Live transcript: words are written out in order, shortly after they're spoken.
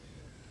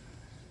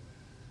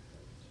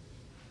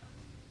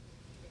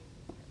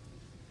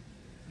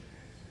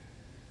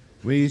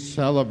We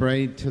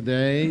celebrate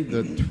today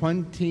the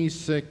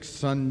 26th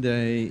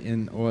Sunday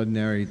in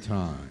Ordinary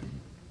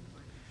Time.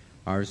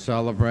 Our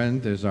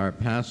celebrant is our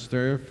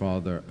pastor,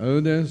 Father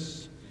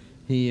Otis.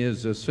 He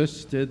is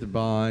assisted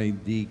by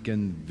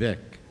Deacon Vic.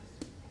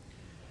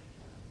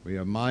 We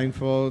are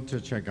mindful to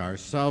check our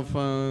cell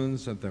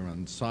phones that they're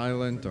on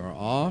silent or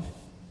off.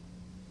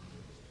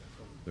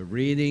 The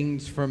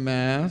readings for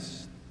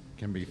Mass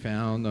can be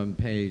found on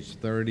page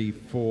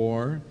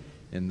 34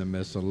 in the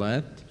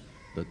Missalette,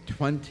 the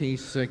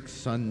 26th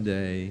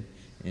Sunday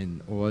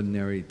in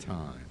Ordinary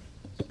Time.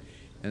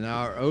 And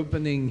our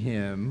opening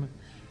hymn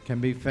can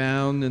be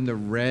found in the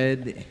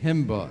red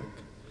hymn book,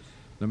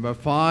 number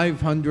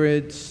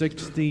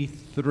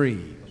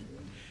 563.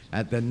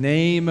 At the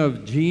name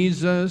of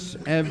Jesus,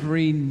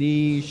 every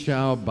knee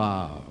shall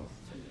bow.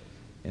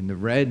 In the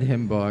red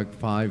hymn book,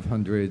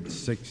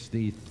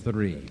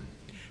 563.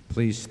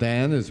 Please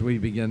stand as we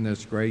begin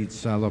this great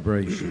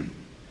celebration.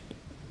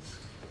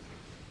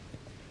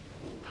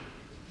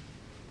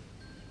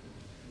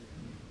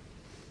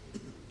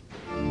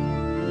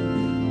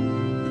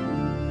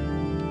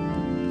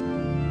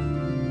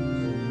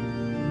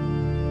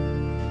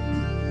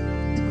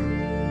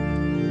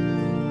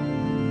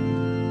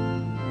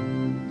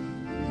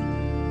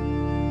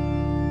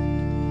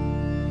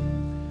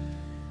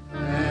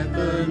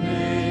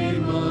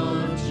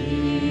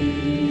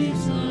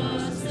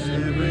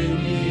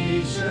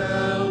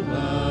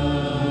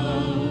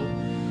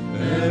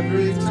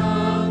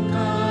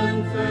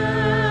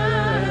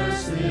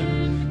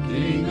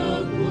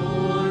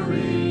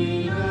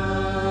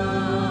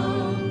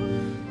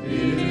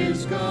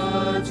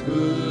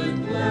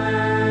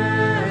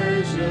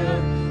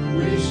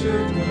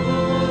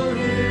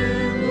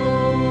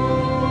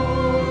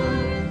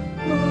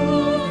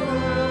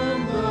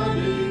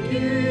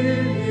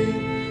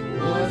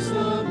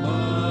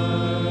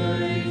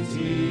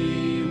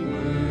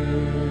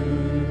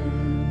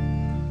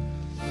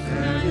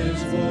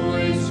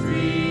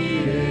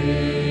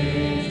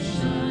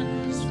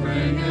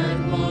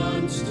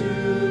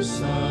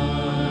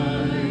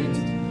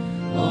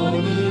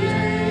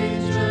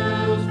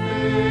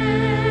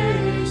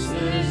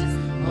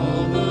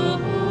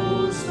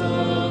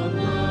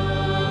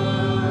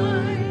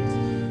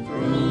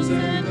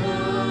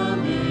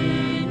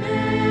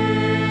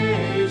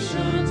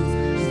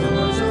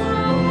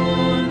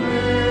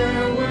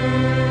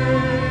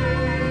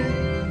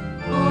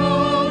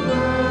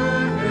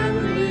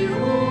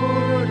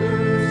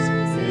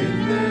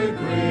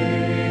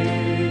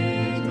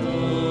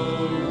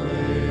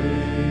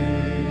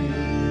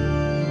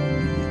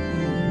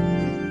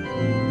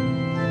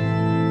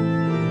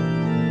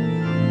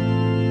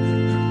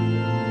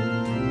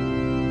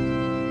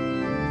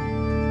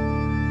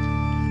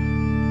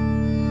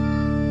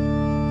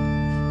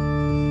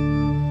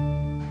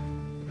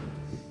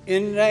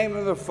 In the name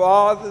of the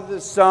Father,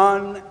 the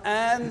Son,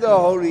 and the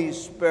Holy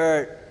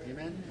Spirit.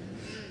 Amen.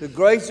 The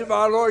grace of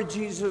our Lord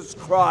Jesus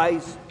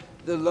Christ,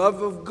 the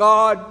love of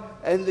God,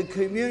 and the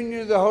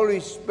communion of the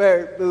Holy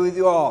Spirit be with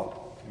you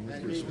all.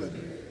 Amen.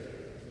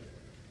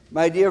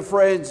 My dear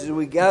friends, as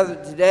we gather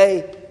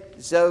today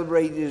to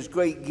celebrate this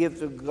great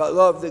gift of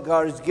love that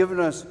God has given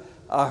us,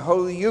 our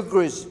Holy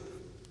Eucharist,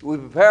 we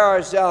prepare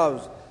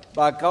ourselves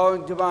by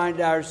calling to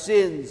mind our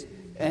sins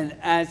and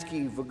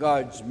asking for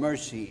God's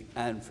mercy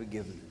and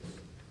forgiveness.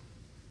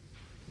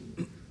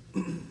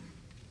 You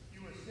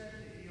were sent to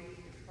heal the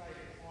contrite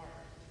heart.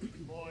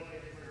 Lord,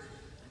 have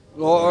mercy.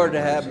 Lord,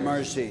 have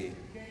mercy. You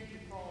came to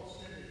call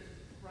sinners.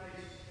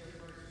 Christ,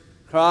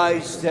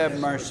 Christ, have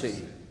mercy. have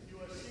mercy. You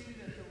are seated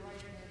at the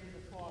right hand of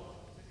the Father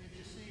to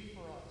intercede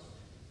for us.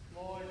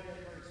 Lord, have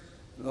mercy.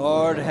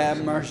 Lord,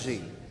 have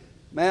mercy.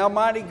 May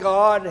Almighty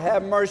God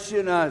have mercy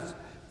on us,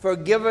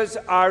 forgive us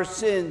our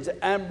sins,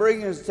 and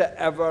bring us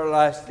to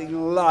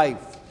everlasting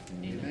life.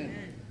 Amen.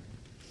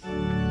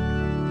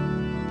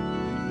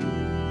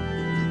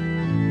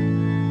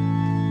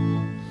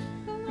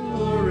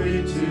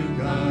 Glory to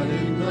God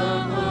in the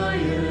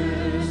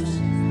highest,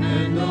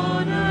 and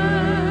on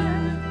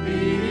earth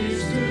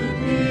peace to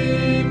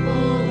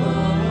people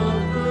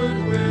of good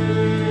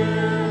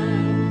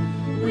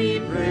will. We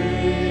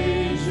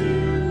praise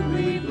you,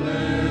 we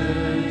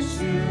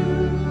bless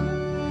you,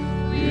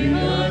 we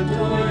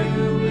adore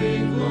you, we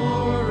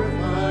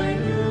glorify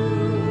you.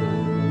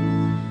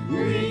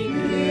 We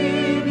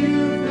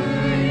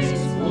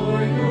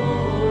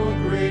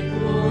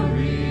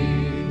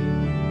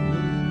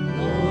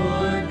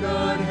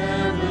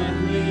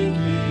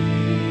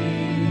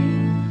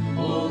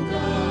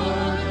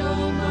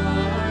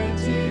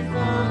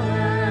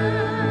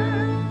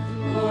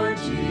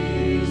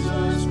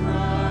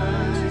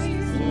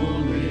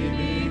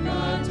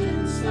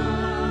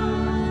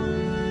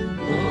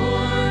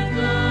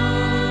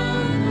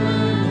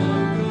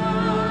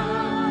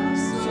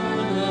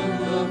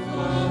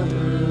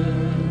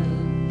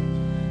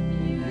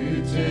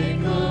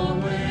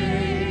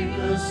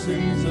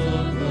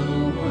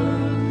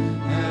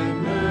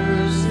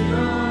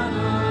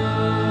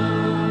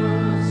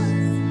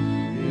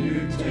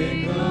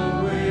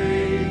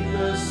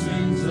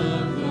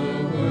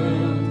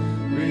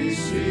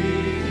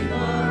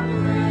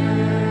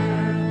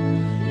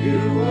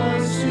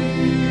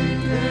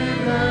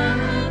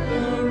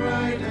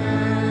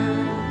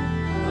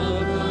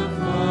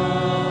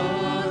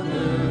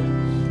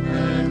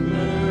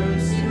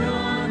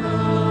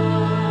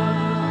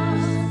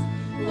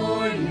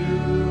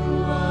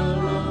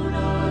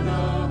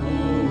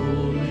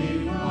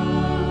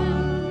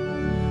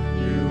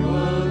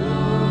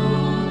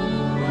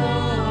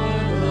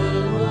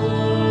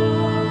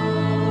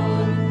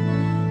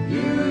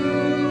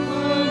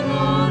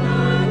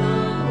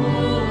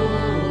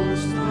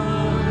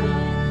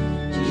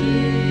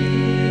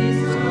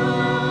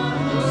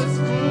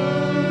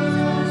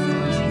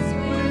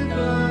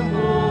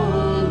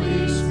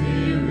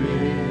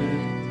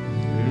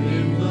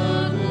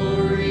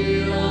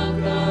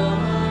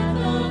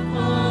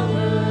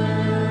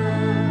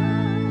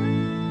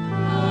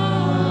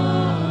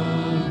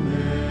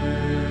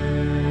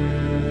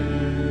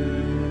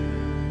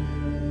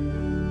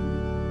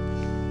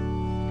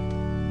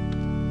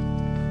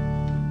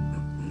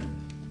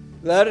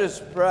Let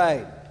us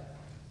pray.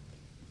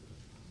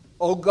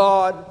 O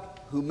God,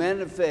 who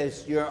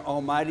manifests your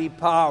almighty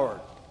power,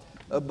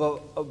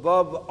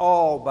 above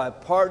all by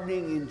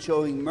pardoning and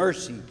showing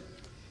mercy,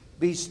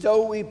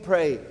 bestow, we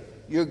pray,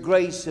 your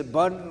grace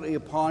abundantly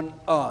upon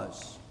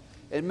us,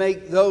 and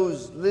make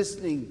those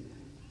listening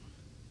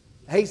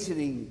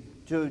hastening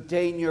to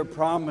obtain your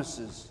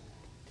promises,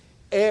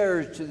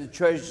 heirs to the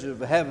treasures of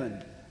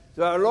heaven,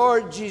 through our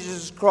Lord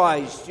Jesus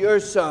Christ, your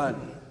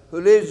Son,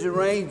 who lives and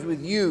reigns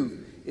with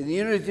you in the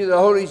unity of the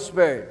Holy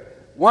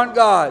Spirit, one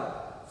God,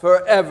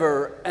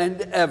 forever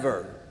and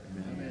ever.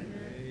 Amen.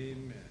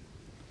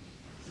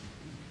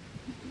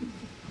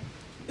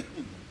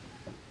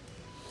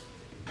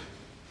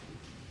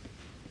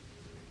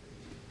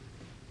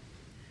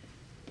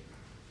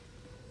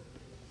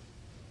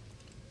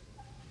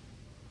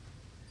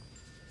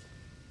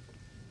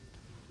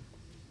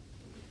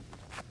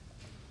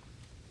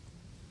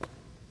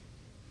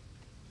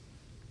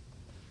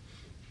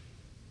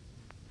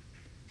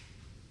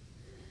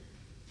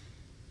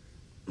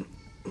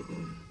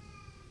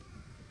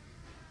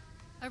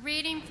 A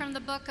reading from the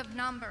book of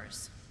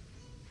Numbers.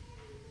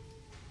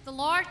 The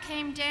Lord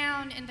came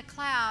down in the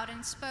cloud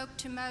and spoke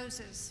to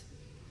Moses.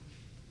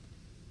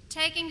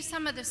 Taking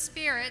some of the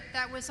Spirit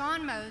that was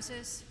on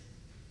Moses,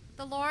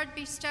 the Lord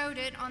bestowed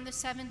it on the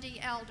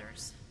 70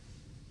 elders.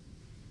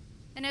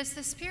 And as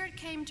the Spirit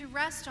came to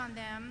rest on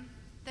them,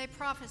 they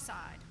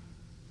prophesied.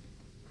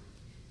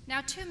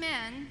 Now 2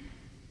 men,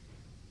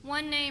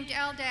 one named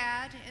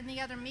Eldad and the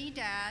other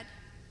Medad,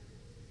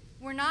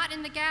 were not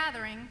in the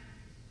gathering,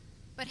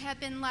 but had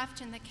been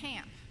left in the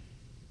camp.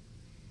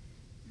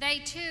 They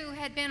too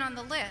had been on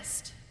the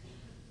list,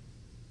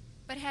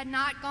 but had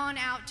not gone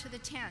out to the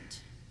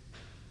tent.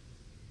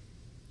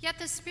 Yet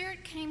the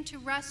Spirit came to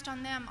rest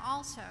on them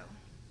also,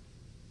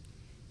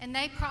 and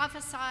they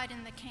prophesied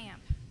in the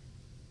camp.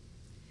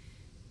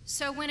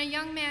 So when a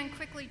young man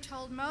quickly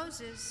told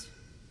Moses,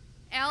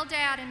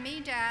 Eldad and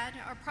Medad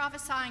are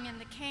prophesying in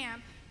the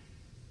camp,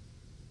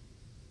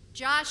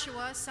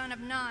 Joshua, son of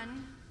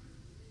Nun,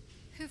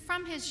 who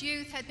from his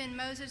youth had been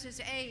Moses'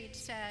 aide,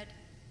 said,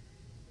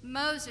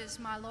 Moses,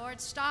 my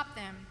Lord, stop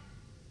them.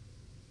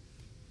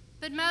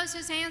 But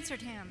Moses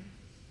answered him,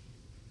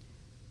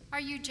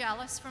 Are you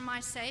jealous for my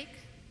sake?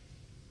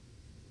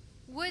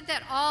 Would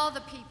that all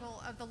the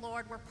people of the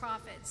Lord were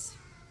prophets.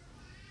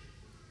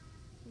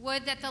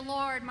 Would that the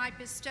Lord might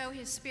bestow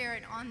his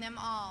Spirit on them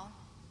all.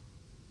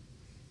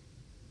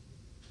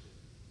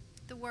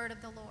 The word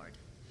of the Lord.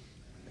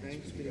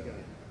 Thanks be to God.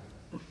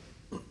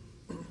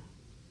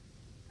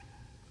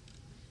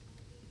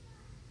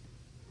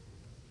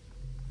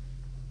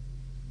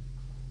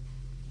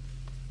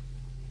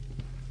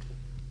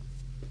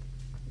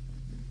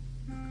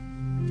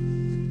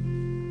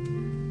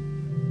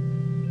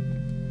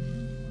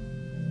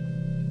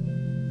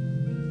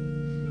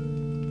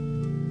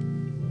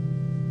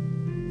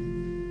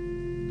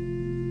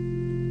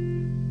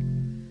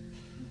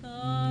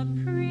 The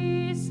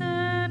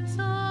precepts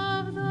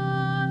of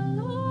the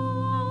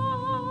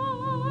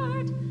Lord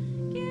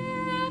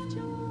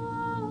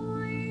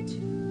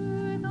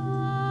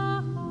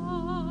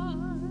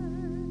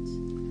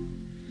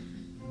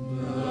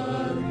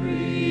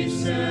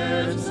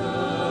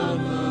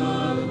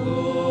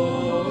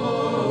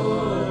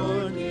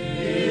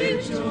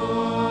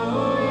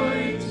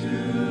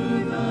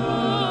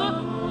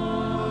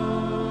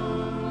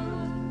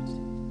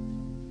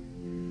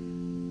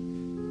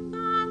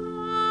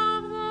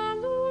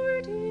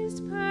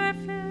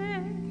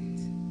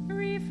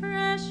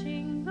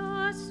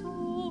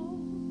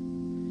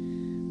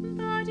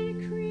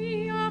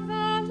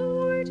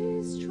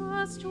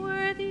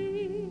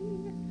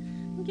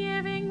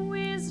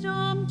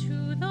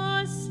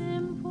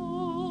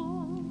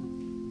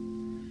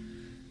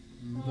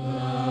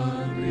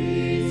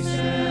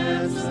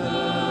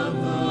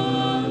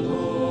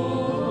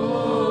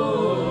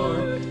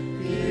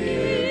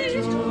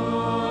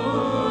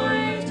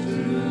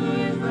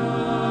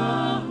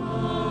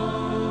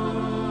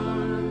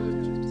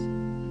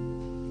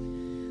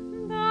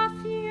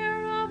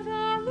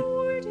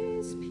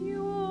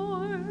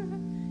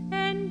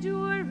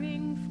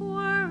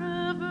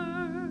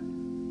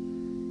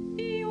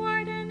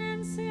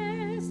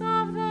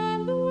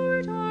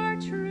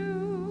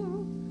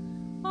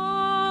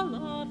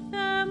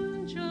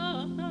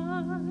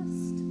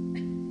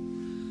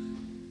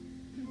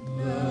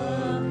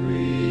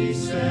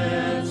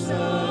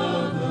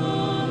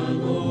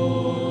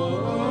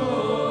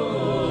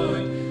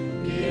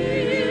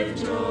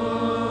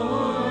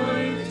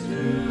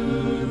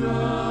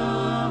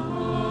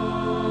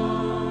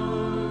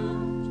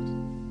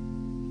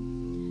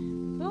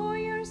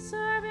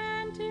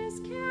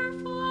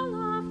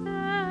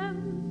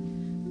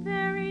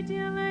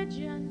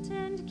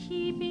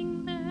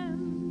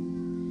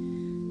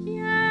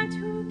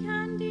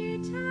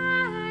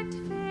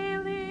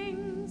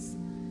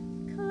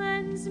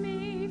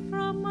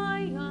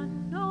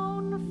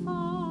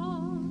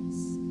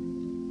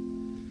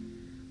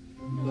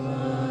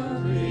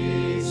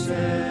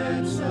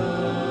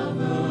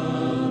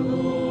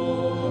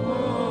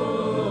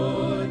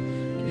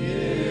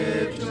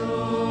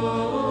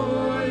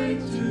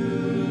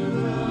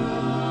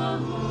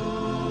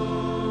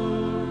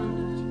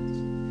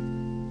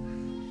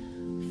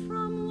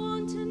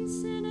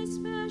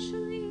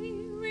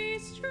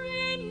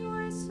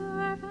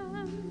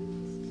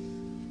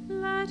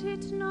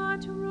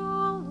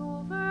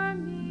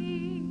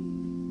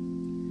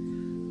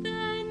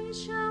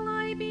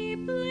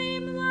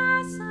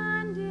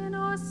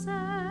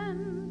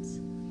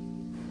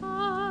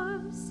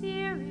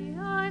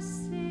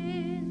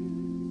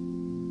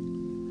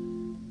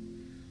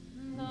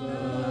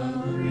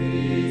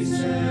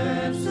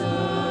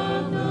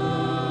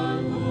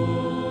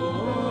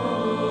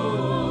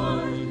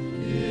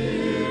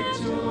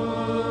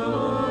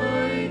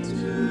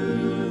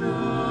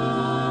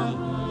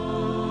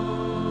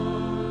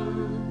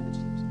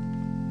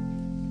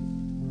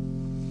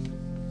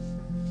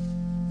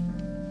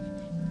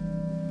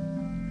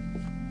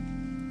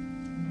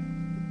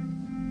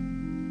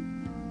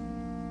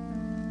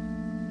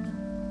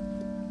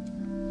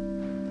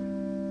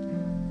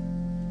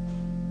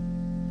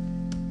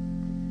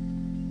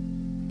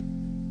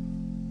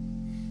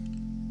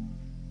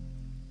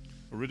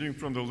reading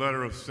from the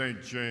letter of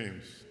St.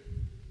 James.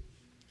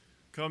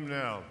 Come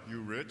now,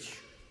 you rich,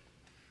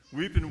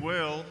 weep and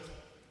wail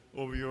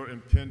over your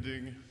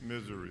impending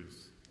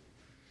miseries.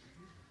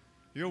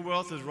 Your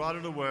wealth has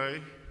rotted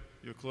away,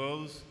 your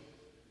clothes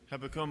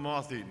have become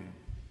moth-eaten,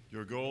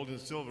 your gold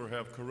and silver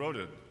have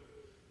corroded,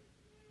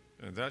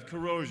 and that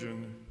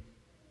corrosion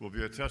will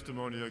be a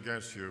testimony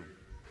against you.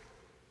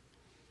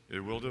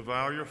 It will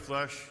devour your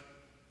flesh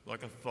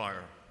like a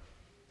fire.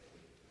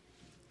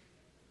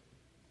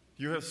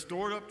 You have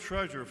stored up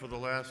treasure for the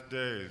last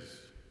days.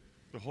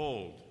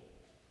 Behold,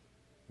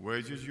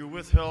 wages you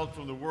withheld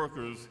from the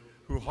workers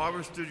who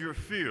harvested your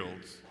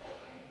fields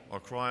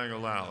are crying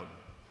aloud.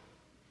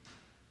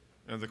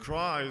 And the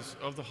cries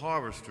of the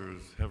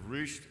harvesters have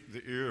reached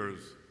the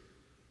ears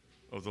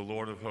of the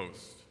Lord of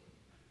hosts.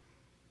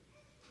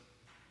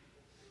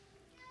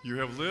 You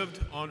have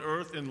lived on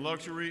earth in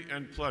luxury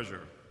and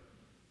pleasure.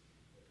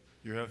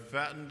 You have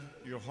fattened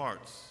your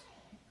hearts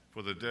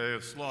for the day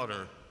of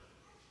slaughter.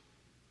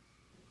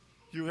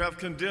 You have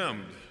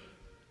condemned,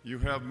 you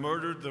have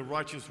murdered the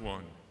righteous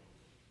one.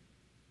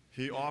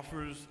 He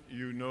offers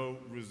you no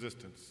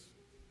resistance.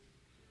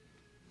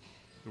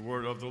 The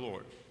word of the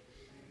Lord.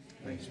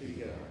 Thanks be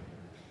to God.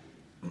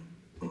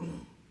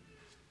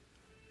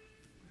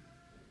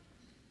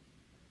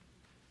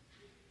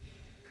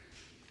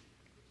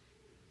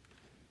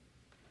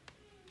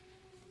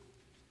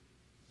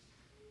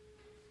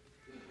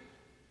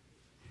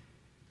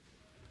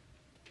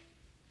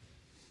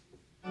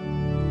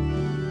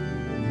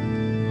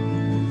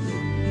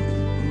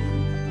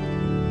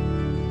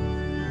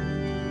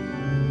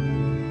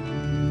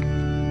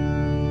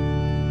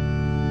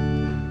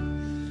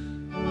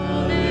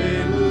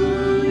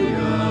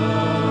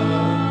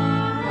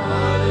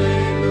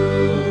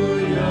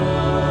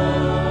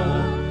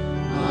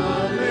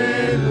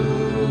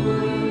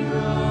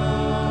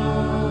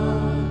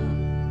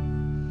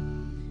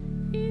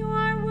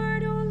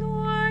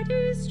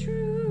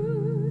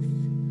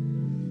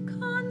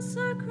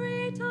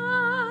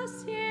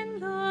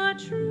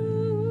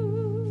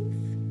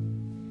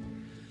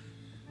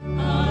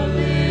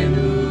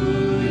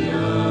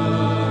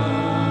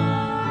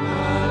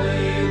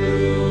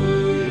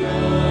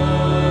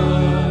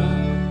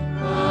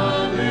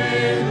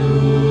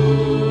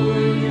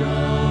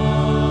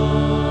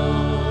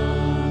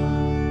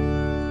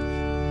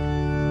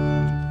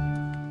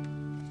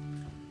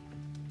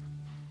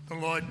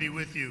 Be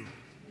with you.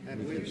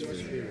 And with your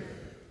spirit.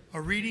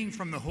 A reading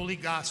from the Holy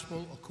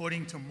Gospel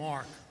according to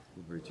Mark.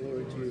 Glory to you,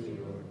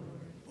 Lord.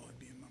 Lord,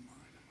 be in my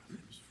mind and my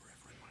lips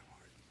forever in my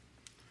heart.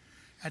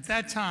 At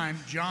that time,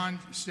 John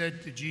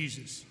said to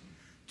Jesus,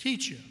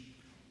 "Teacher,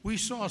 we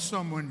saw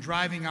someone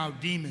driving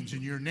out demons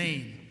in your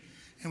name,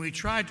 and we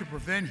tried to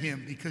prevent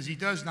him because he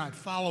does not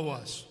follow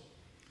us."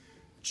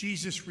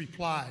 Jesus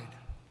replied,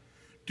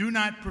 "Do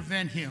not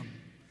prevent him.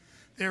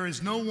 There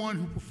is no one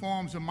who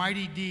performs a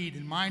mighty deed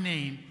in my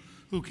name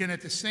who can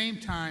at the same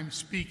time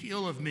speak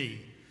ill of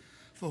me.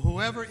 For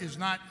whoever is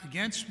not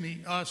against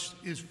us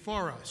is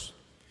for us.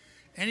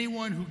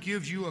 Anyone who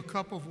gives you a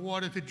cup of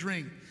water to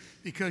drink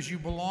because you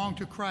belong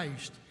to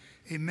Christ,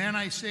 amen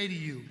I say to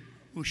you,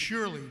 will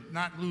surely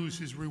not lose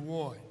his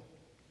reward.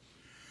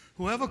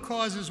 Whoever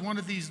causes one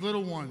of these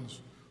little ones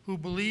who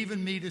believe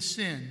in me to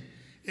sin,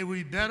 it would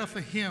be better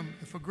for him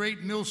if a great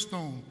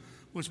millstone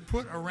was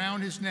put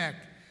around his neck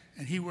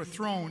and he were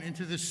thrown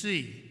into the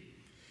sea.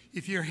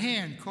 If your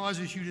hand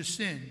causes you to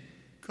sin,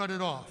 cut it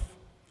off.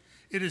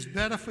 It is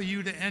better for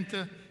you to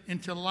enter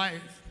into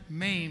life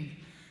maimed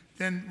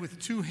than with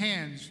two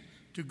hands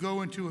to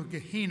go into a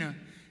Gehenna,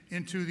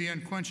 into the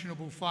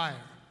unquenchable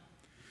fire.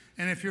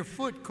 And if your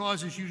foot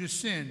causes you to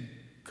sin,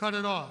 cut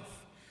it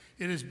off.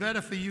 It is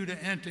better for you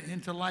to enter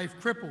into life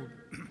crippled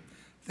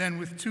than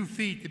with 2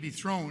 feet to be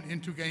thrown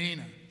into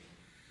Gehenna.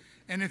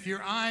 And if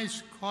your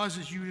eyes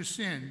causes you to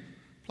sin,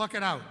 pluck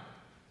it out.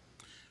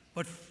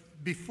 But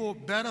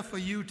better for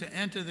you to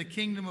enter the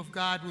kingdom of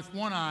God with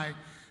 1 eye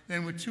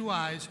than with 2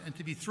 eyes, and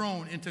to be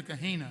thrown into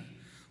Gehenna,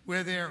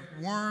 where their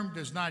worm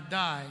does not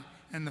die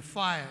and the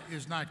fire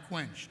is not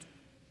quenched."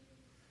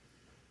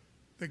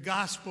 The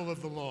Gospel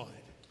of the Lord.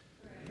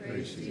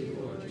 Praise to you,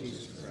 Lord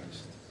Jesus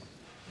Christ.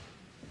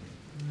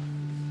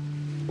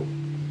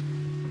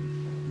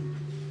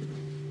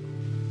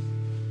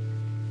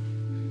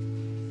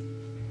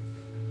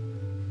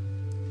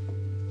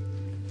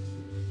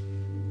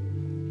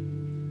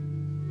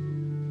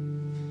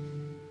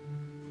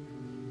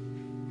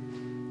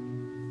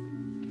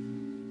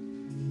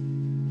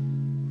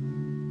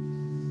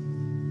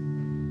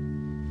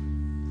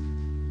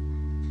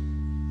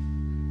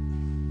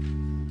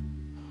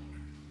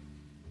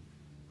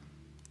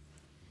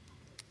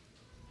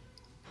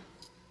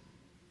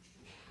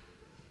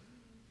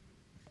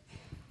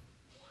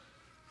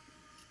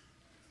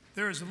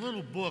 There is a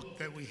little book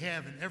that we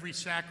have in every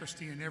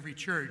sacristy in every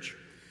church,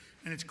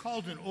 and it's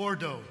called an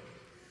Ordo,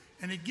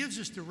 and it gives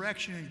us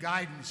direction and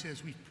guidance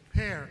as we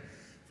prepare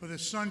for the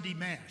Sunday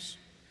Mass.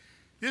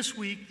 This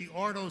week, the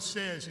Ordo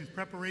says, in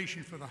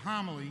preparation for the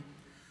homily,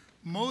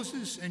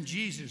 Moses and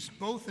Jesus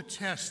both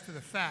attest to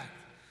the fact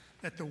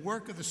that the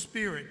work of the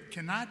Spirit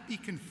cannot be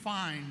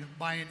confined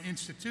by an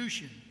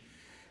institution,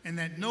 and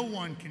that no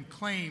one can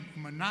claim a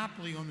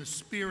monopoly on the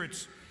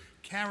Spirit's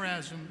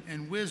charism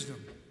and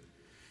wisdom.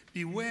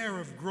 Beware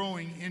of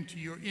growing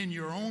in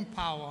your own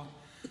power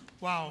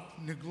while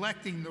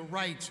neglecting the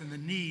rights and the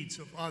needs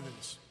of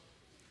others.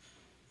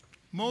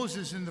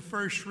 Moses, in the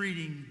first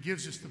reading,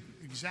 gives us the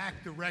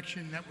exact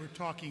direction that we're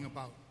talking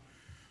about.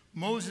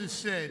 Moses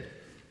said,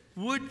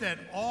 "Would that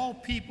all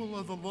people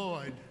of the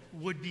Lord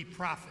would be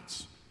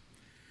prophets."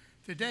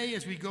 Today,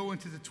 as we go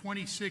into the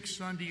 26th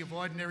Sunday of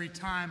Ordinary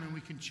Time and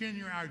we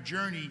continue our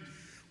journey,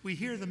 we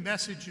hear the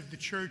message of the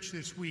church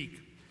this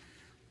week.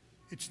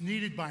 It's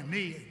needed by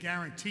me. I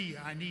guarantee you,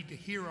 I need to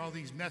hear all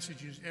these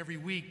messages every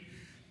week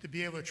to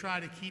be able to try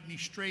to keep me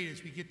straight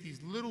as we get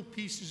these little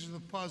pieces of the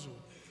puzzle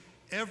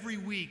every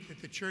week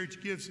that the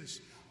church gives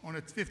us on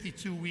a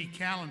 52-week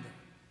calendar.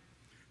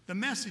 The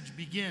message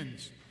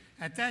begins.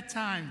 At that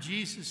time,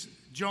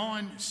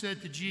 John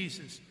said to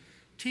Jesus,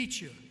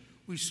 "Teacher,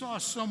 we saw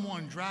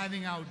someone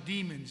driving out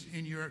demons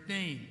in your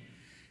name,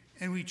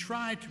 and we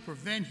tried to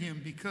prevent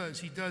him because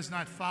he does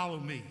not follow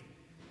me."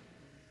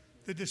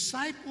 The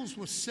disciples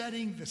were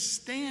setting the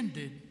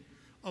standard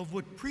of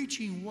what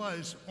preaching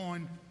was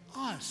on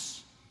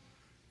us.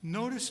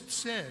 Notice it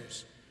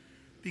says,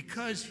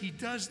 because he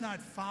does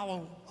not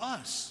follow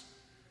us.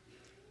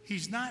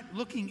 He's not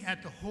looking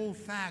at the whole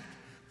fact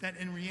that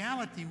in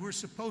reality we're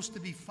supposed to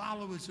be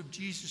followers of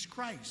Jesus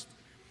Christ.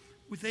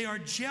 They are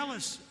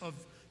jealous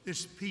of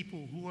this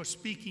people who are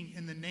speaking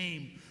in the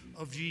name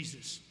of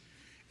Jesus.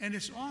 And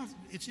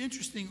it's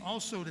interesting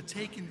also to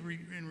take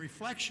in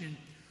reflection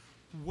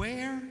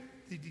where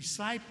the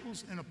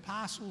disciples and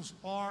apostles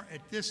are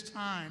at this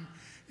time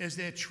as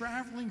they're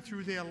traveling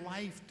through their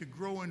life to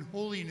grow in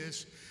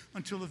holiness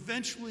until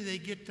eventually they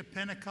get to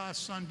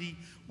Pentecost Sunday,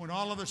 when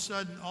all of a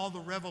sudden all the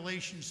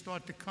revelations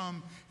start to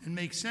come and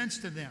make sense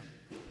to them.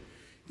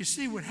 You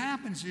see, what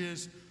happens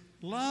is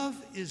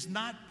love is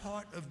not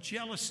part of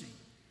jealousy,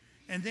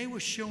 and they were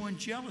showing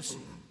jealousy.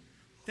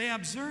 They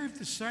observed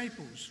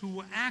disciples who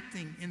were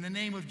acting in the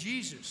name of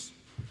Jesus.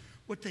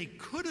 What they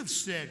could have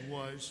said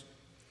was,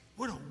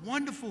 "What a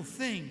wonderful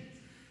thing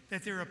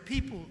that there are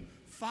people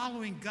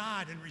following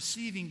God and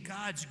receiving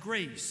God's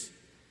grace.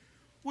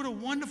 What a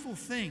wonderful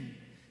thing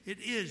it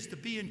is to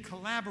be in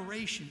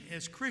collaboration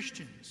as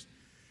Christians."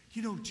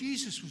 You know,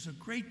 Jesus was a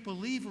great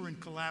believer in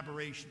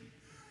collaboration.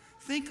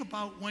 Think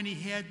about when he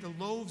had the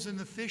loaves and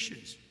the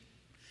fishes.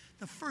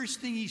 The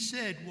first thing he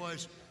said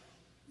was,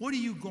 "What are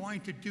you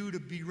going to do to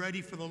be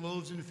ready for the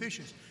loaves and the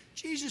fishes?"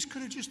 Jesus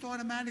could have just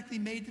automatically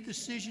made the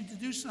decision to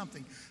do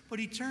something, but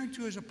he turned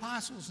to his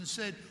apostles and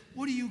said,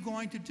 "What are you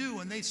going to do?"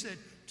 And they said,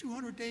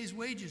 200 days'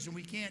 wages, and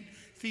we can't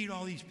feed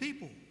all these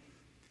people.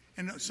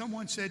 And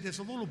someone said, "There's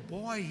a little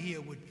boy here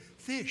with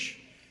fish."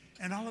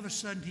 And all of a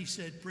sudden he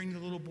said, "Bring the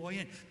little boy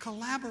in."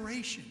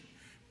 Collaboration,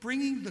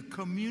 bringing the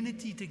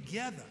community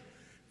together.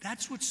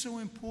 That's what's so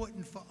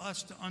important for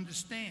us to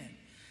understand.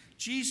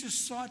 Jesus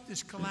sought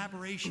this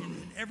collaboration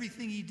in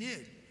everything he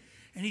did.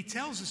 And he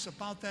tells us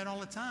about that all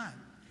the time.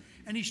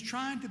 And he's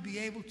trying to be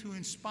able to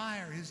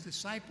inspire his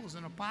disciples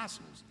and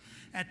apostles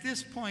at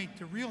this point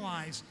to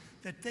realize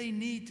that they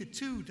need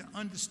to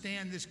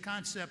understand this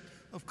concept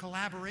of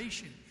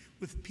collaboration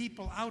with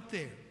people out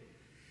there.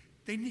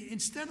 They need,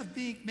 instead of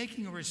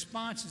making a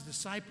response as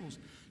disciples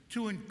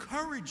to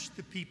encourage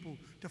the people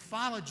to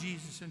follow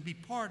Jesus and be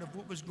part of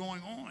what was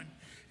going on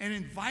and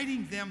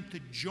inviting them to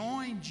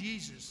join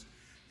Jesus,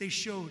 they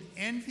showed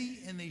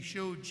envy and they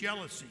showed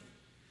jealousy.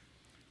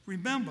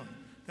 Remember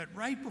that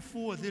right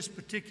before this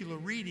particular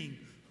reading,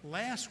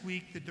 last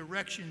week, the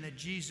direction that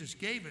Jesus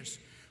gave us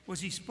was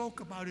he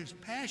spoke about his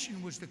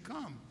passion was to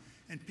come.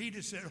 And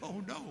Peter said, "Oh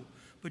no."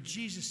 But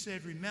Jesus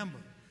said,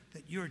 "Remember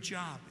that your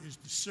job is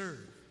to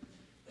serve."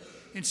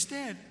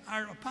 Instead,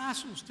 our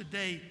apostles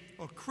today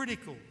are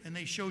critical and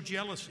they show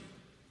jealousy.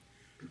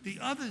 The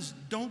others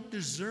don't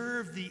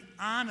deserve the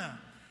honor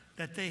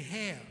that they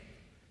have.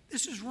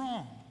 This is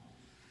wrong.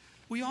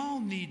 We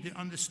all need to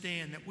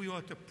understand that we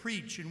are to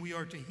preach and we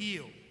are to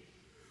heal.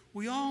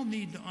 We all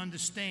need to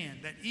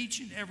understand that each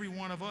and every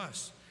one of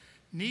us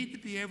need to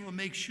be able to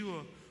make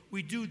sure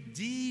we do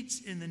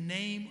deeds in the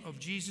name of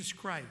Jesus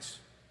Christ.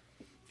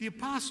 The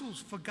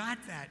apostles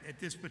forgot that at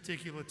this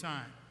particular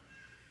time.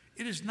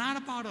 It is not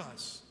about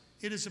us.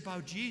 It is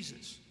about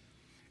Jesus.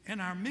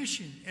 And our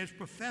mission, as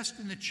professed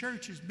in the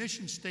church's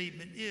mission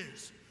statement,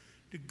 is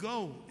to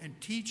go and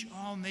teach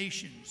all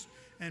nations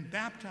and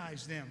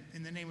baptize them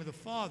in the name of the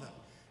Father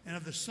and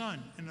of the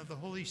Son and of the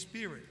Holy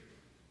Spirit.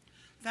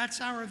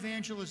 That's our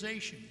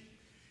evangelization,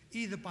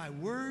 either by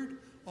word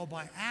or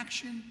by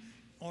action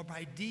or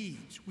by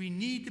deeds. We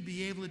need to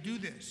be able to do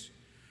this.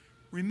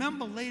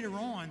 Remember later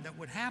on that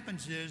what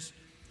happens is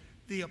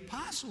the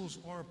apostles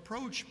are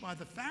approached by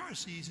the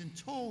Pharisees and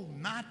told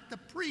not to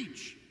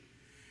preach.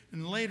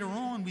 And later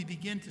on we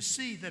begin to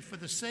see that for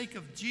the sake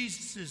of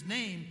Jesus'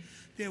 name,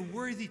 they're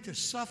worthy to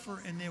suffer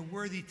and they're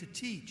worthy to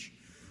teach.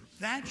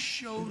 That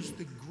shows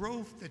the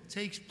growth that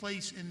takes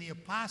place in the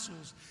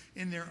apostles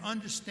in their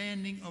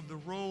understanding of the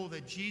role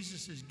that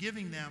Jesus is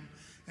giving them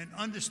and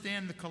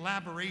understand the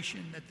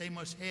collaboration that they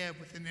must have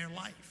within their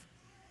life.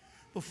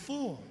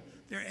 Before,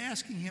 they're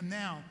asking him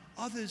now,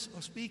 others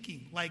are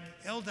speaking, like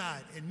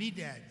Eldad and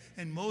Medad,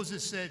 and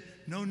Moses said,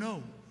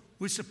 no,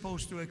 we're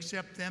supposed to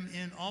accept them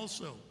in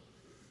also.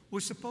 We're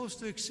supposed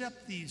to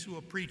accept these who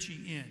are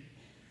preaching in.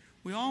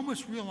 We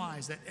almost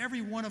realize that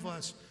every one of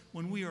us,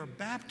 when we are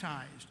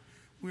baptized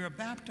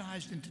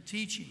into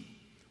teaching.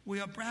 We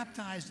are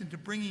baptized into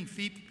bringing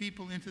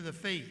people into the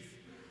faith.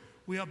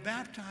 We are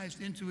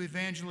baptized into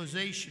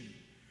evangelization.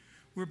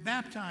 We're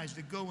baptized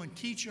to go and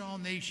teach all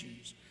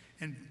nations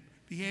and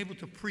be able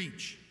to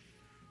preach.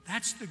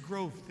 That's the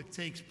growth that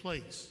takes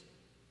place.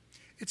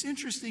 It's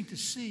interesting to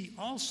see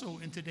also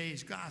in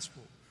today's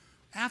gospel,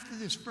 after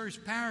this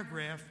first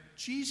paragraph,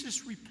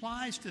 Jesus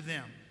replies to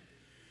them,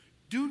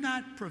 "Do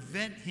not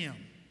prevent him.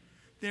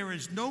 There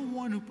is no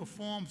one who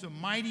performs a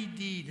mighty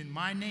deed in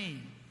my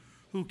name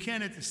who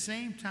can at the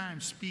same time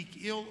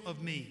speak ill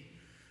of me.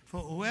 For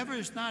whoever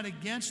is not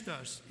against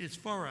us is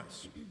for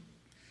us.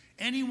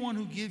 Anyone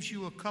who gives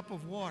you a cup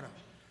of water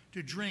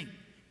to drink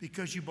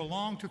because you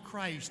belong to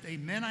Christ,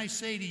 amen, I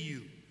say to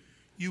you,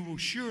 you will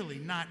surely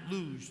not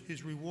lose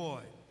his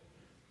reward."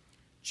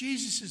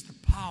 Jesus is the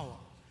power.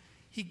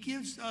 He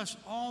gives us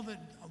all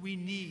that we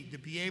need to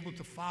be able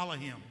to follow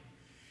him.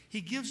 He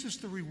gives us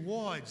the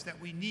rewards that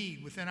we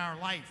need within our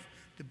life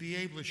to be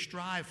able to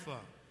strive for.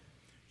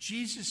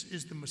 Jesus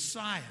is the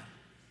Messiah,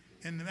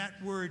 and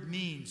that word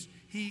means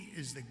he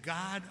is the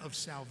God of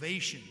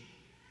salvation.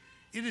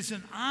 It is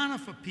an honor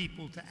for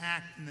people to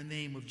act in the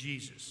name of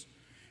Jesus.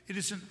 It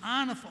is an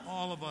honor for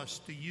all of us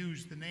to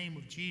use the name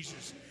of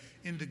Jesus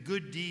in the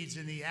good deeds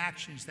and the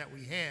actions that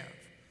we have.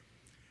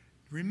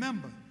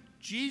 Remember,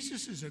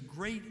 Jesus is a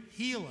great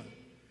healer.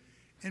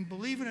 And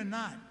believe it or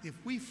not, if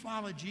we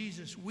follow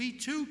Jesus, we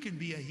too can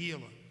be a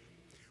healer.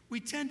 We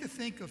tend to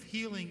think of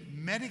healing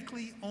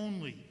medically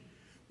only.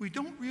 We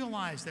don't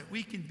realize that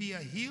we can be a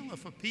healer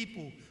for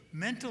people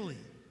mentally.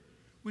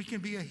 We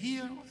can be a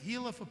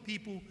healer for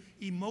people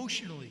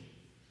emotionally.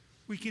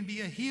 We can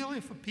be a healer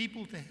for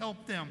people to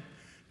help them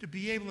to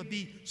be able to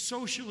be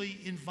socially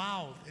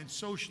involved and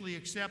socially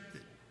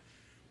accepted.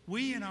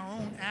 We in our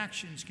own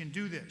actions can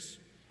do this.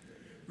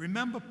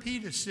 Remember,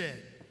 Peter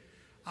said,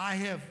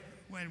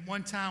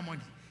 one time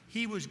when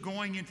he was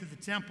going into the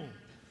temple,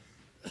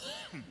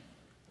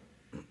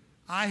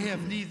 "I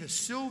have neither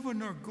silver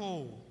nor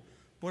gold,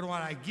 but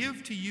what I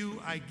give to you,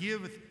 I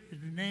give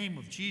in the name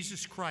of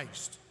Jesus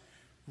Christ.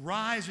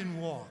 Rise and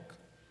walk."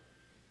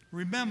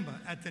 Remember,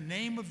 at the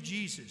name of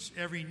Jesus,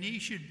 every knee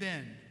should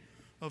bend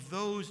of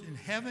those in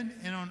heaven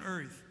and on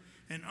earth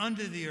and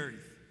under the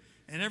earth,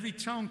 and every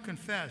tongue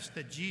confess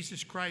that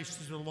Jesus Christ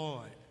is the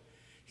Lord.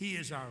 He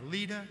is our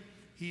leader.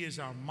 He is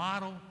our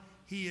model.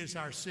 He is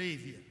our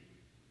Savior.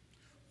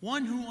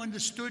 One who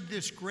understood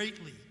this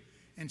greatly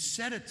and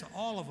said it to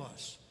all of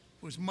us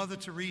was Mother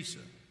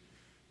Teresa.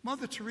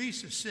 Mother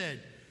Teresa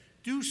said,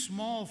 "Do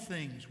small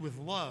things with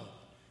love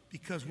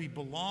because we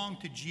belong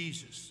to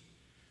Jesus.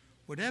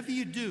 Whatever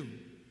you do,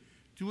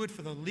 do it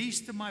for the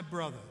least of my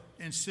brother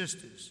and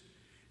sisters,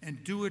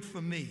 and do it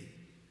for me.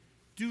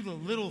 Do the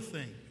little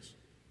things.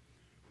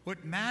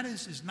 What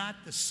matters is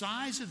not the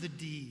size of the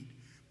deed,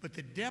 but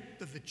the depth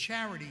of the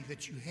charity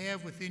that you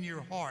have within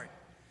your heart,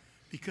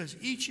 because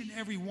each and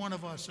every one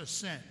of us are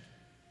sent."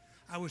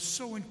 I was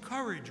so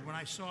encouraged when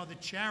I saw the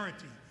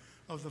charity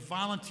of the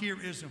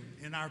volunteerism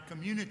in our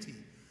community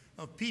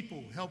of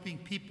people helping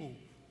people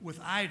with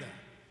Ida.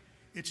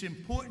 It's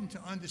important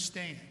to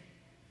understand.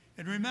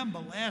 And remember,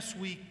 last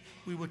week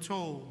we were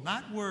told,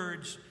 not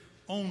words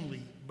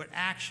only, but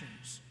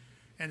actions.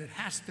 And it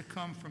has to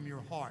come from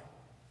your heart.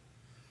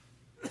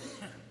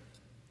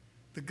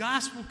 The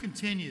gospel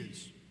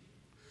continues.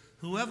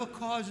 "Whoever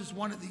causes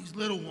one of these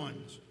little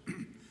ones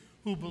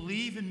who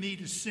believe in me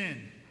to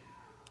sin,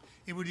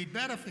 it would be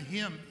better for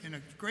him if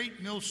a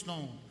great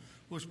millstone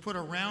was put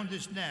around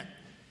his neck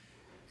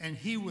and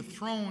he were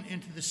thrown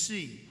into the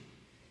sea.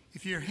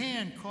 If your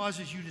hand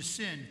causes you to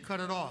sin, cut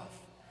it off.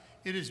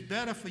 It is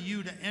better for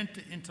you to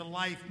enter into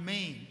life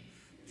maimed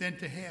than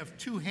to have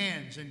two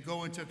hands and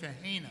go into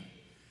Gehenna.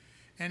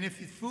 And if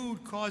your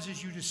food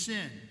causes you to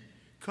sin,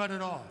 cut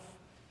it off.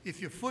 If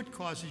your foot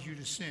causes you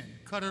to sin,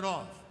 cut it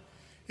off.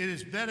 It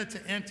is better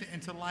to enter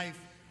into life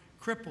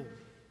crippled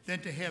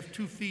than to have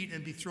 2 feet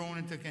and be thrown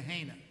into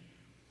Gehenna.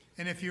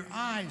 And if your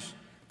eyes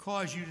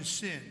cause you to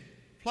sin,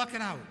 pluck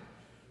it out.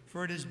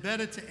 For it is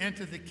better to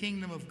enter the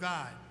kingdom of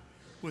God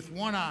with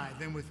 1 eye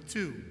than with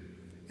 2.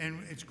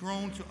 And it's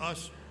grown to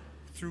us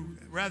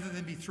rather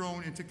than be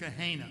thrown into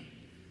Gehenna."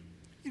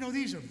 You know,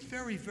 these are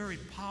very, very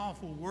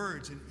powerful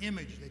words and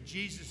image that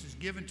Jesus has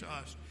given to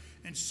us.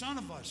 And some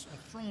of us are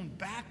thrown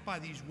back by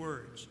these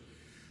words.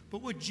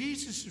 But what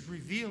Jesus is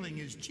revealing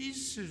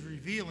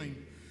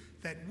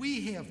that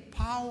we have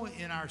power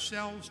in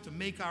ourselves to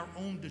make our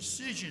own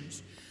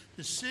decisions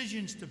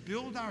to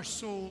build our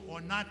soul or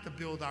not to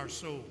build our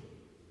soul.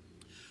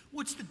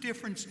 What's the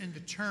difference in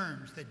the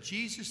terms that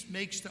Jesus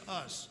makes to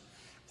us?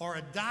 Or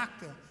a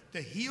doctor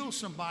to heal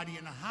somebody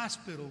in a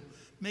hospital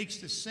makes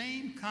the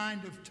same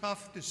kind of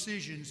tough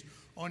decisions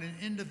on an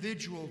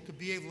individual to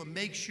be able to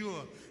make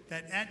sure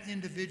that that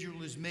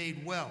individual is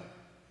made well.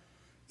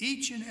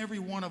 Each and every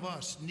one of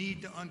us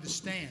need to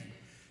understand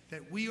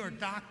that we are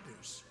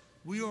doctors.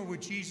 We are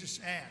what Jesus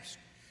asked.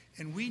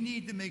 And we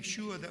need to make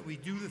sure that we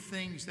do the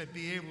things that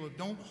be able to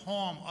don't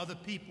harm other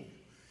people.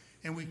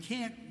 And we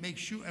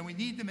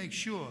need to make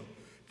sure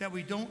that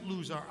we don't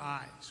lose our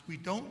eyes. We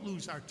don't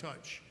lose our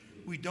touch.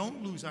 We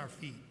don't lose our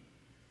feet.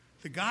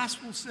 The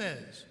gospel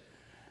says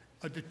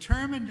a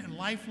determined and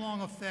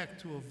lifelong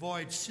effect to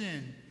avoid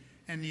sin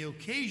and the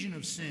occasion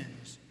of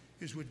sins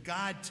is what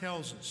God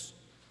tells us.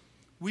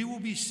 We will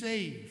be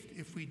saved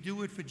if we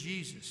do it for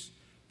Jesus,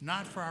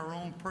 not for our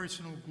own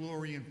personal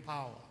glory and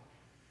power.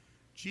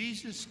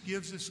 Jesus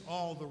gives us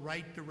all the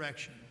right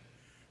direction.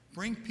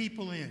 Bring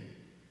people in.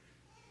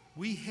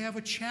 We have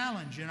a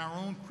challenge in our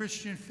own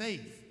Christian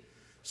faith.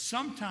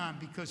 Sometimes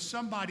because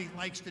somebody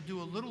likes to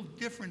do a little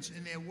difference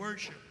in their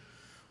worship,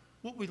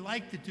 what we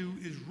like to do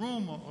is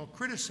rumor or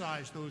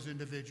criticize those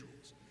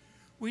individuals.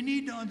 We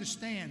need to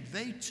understand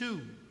they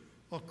too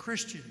are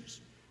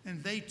Christians,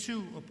 and they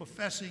too are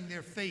professing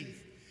their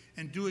faith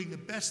and doing the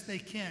best they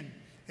can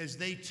as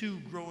they too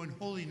grow in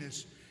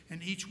holiness,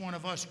 and each one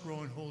of us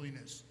grow in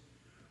holiness.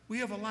 We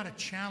have a lot of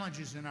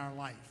challenges in our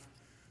life.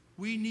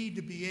 We need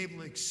to be able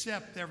to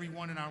accept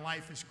everyone in our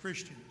life as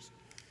Christians.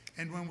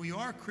 And when we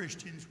are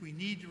Christians, we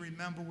need to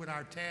remember what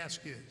our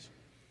task is.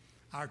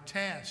 Our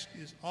task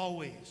is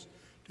always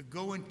to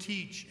go and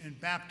teach and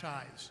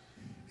baptize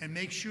and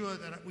make sure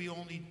that we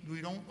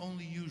don't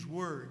only use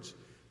words,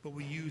 but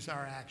we use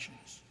our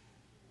actions.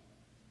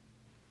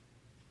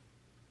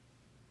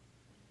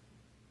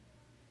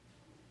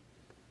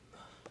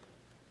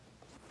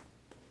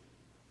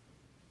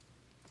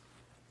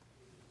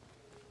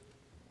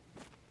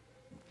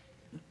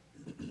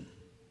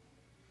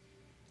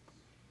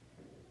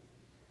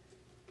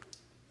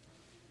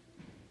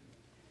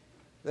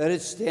 Let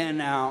us stand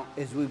now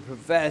as we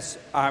profess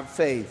our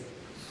faith.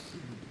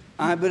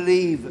 I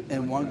believe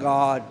in one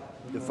God,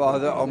 the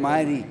Father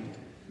Almighty,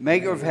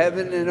 maker of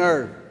heaven and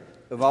earth,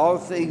 of all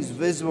things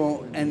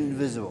visible and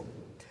invisible.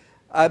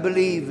 I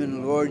believe in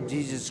the Lord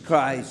Jesus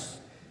Christ,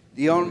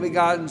 the only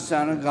begotten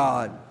Son of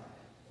God,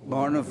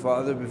 born of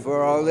Father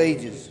before all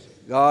ages,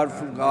 God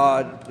from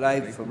God,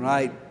 light from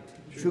light,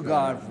 true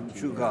God from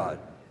true God,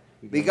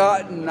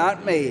 begotten,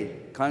 not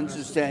made,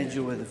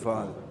 consubstantial with the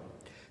Father.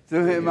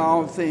 Through him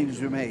all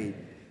things were made.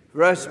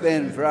 For us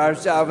men, for our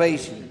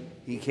salvation,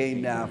 he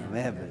came down from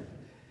heaven.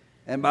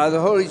 And by the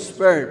Holy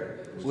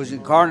Spirit was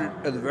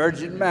incarnate of the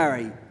Virgin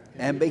Mary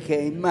and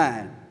became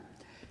man.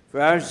 For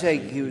our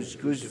sake he was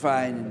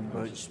crucified and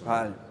was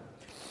Pilate.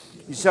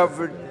 He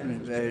suffered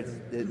and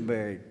was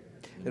buried,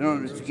 and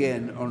rose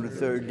again on the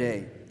third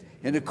day,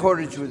 in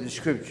accordance with the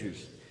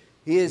Scriptures.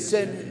 He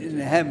ascended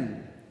into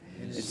heaven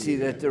and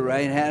seated at the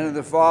right hand of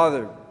the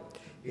Father.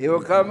 He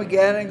will come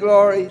again in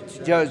glory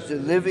to judge the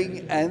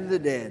living and the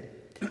dead,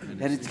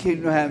 and his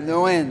kingdom will have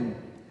no end.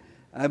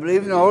 I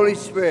believe in the Holy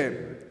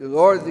Spirit, the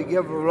Lord, the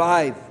giver of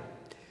life,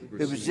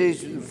 who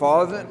proceeds from the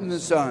Father and the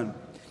Son,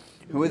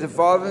 who with the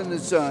Father and the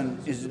Son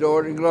is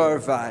adored and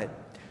glorified,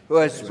 who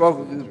has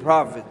spoken to the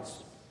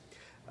prophets.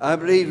 I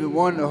believe in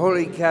one, the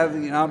Holy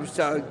Catholic and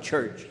Apostolic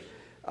Church.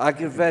 I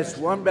confess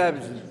one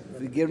baptism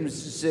for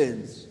forgiveness of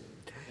sins,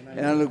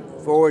 and I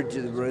look forward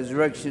to the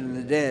resurrection of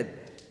the dead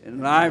and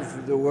life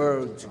for the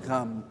world to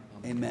come.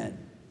 Amen.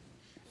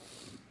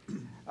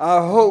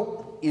 Our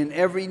hope in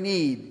every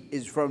need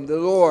is from the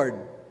Lord.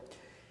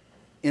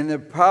 In the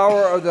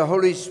power of the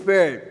Holy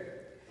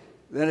Spirit,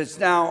 let us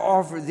now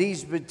offer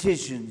these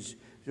petitions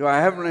to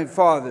our Heavenly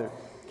Father,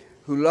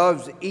 who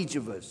loves each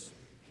of us.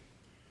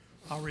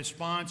 Our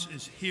response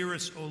is, hear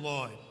us, O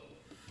Lord,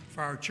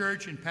 for our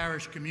church and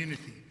parish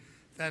community,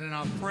 that in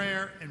our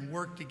prayer and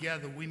work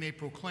together we may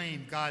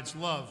proclaim God's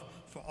love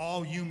for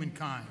all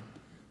humankind.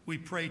 We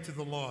pray to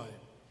the Lord.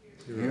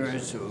 Hear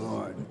us, O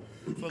Lord.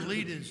 For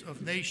leaders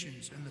of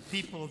nations and the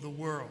people of the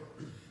world,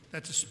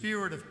 that the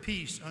spirit of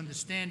peace,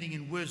 understanding,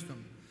 and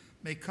wisdom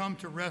may come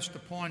to rest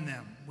upon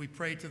them. We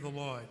pray to the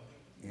Lord.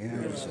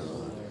 Hear us, O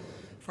Lord.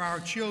 For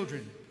our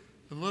children,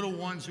 the little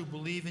ones who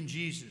believe in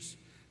Jesus,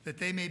 that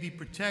they may be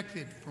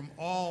protected from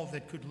all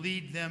that could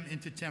lead them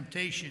into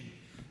temptation,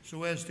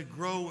 so as to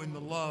grow in the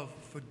love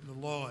for the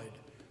Lord.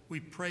 We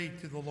pray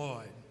to the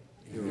Lord.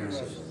 Hear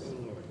us, O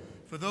Lord.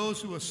 For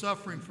those who are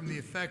suffering from the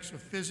effects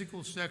of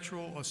physical,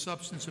 sexual, or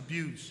substance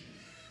abuse,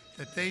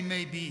 that they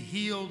may be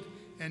healed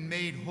and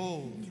made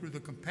whole through the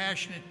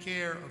compassionate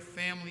care of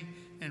family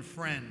and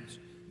friends.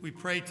 We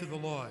pray to the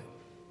Lord.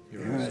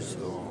 Hear us,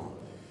 Lord.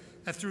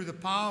 That through the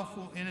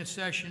powerful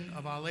intercession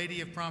of Our Lady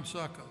of Prompt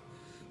Succor,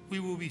 we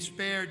will be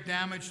spared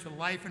damage to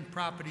life and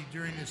property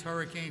during this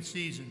hurricane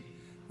season.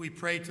 We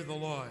pray to the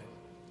Lord.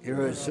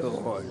 Hear us, O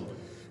Lord.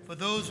 For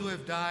those who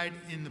have died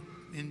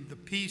in the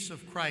peace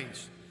of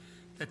Christ,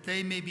 that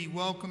they may be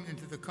welcomed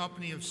into the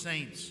company of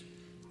saints,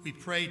 we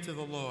pray to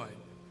the Lord.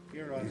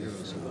 Hear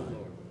us, O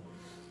Lord.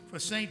 For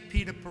St.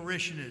 Peter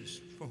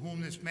parishioners, for whom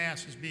this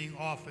Mass is being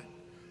offered,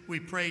 we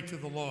pray to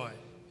the Lord.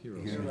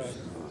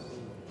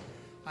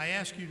 I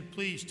ask you to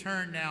please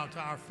turn now to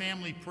our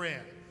family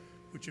prayer,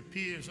 which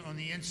appears on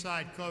the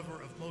inside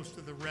cover of most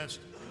of the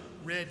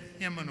red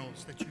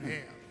hymnals that you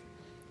have.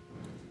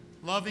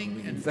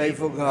 Loving and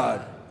Faithful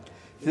God,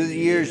 through the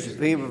years, the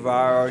people of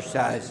our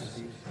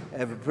archdiocese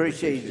have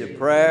appreciated the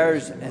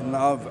prayers and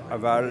love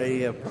of Our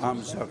Lady of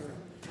Promise Succor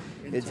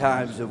in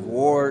times of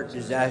war,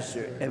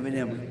 disaster, and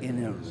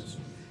illness.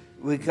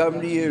 We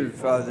come to you,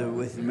 Father,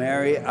 with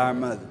Mary, our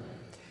mother,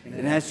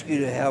 and ask you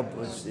to help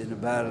us in the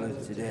battle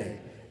of today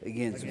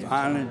against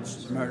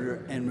violence,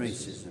 murder, and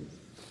racism.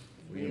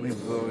 We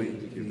implore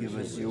you to give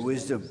us your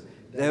wisdom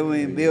that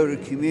we may build a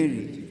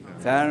community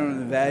founded on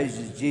the values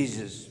of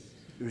Jesus,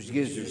 which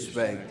gives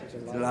respect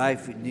to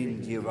life and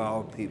dignity of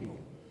all people.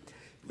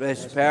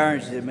 Bless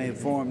parents that may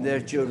form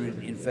their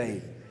children in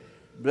faith.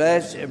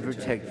 Bless and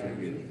protect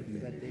them,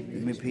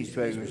 the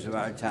peacemakers of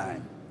our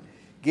time.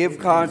 Give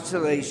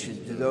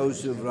consolation to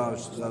those who have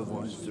lost loved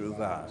ones through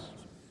violence.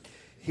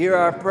 Hear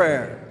our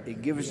prayer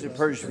and give us the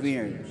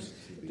perseverance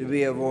to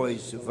be a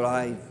voice of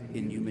life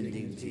and human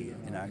dignity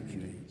in our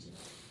community.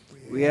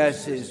 We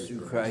ask this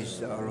through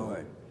Christ our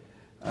Lord.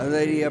 Our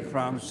Lady of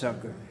Promise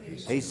Succor,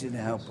 hasten to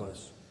help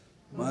us.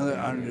 Mother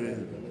Andrea,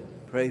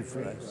 pray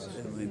for us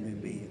that we may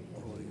be a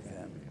holy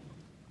family.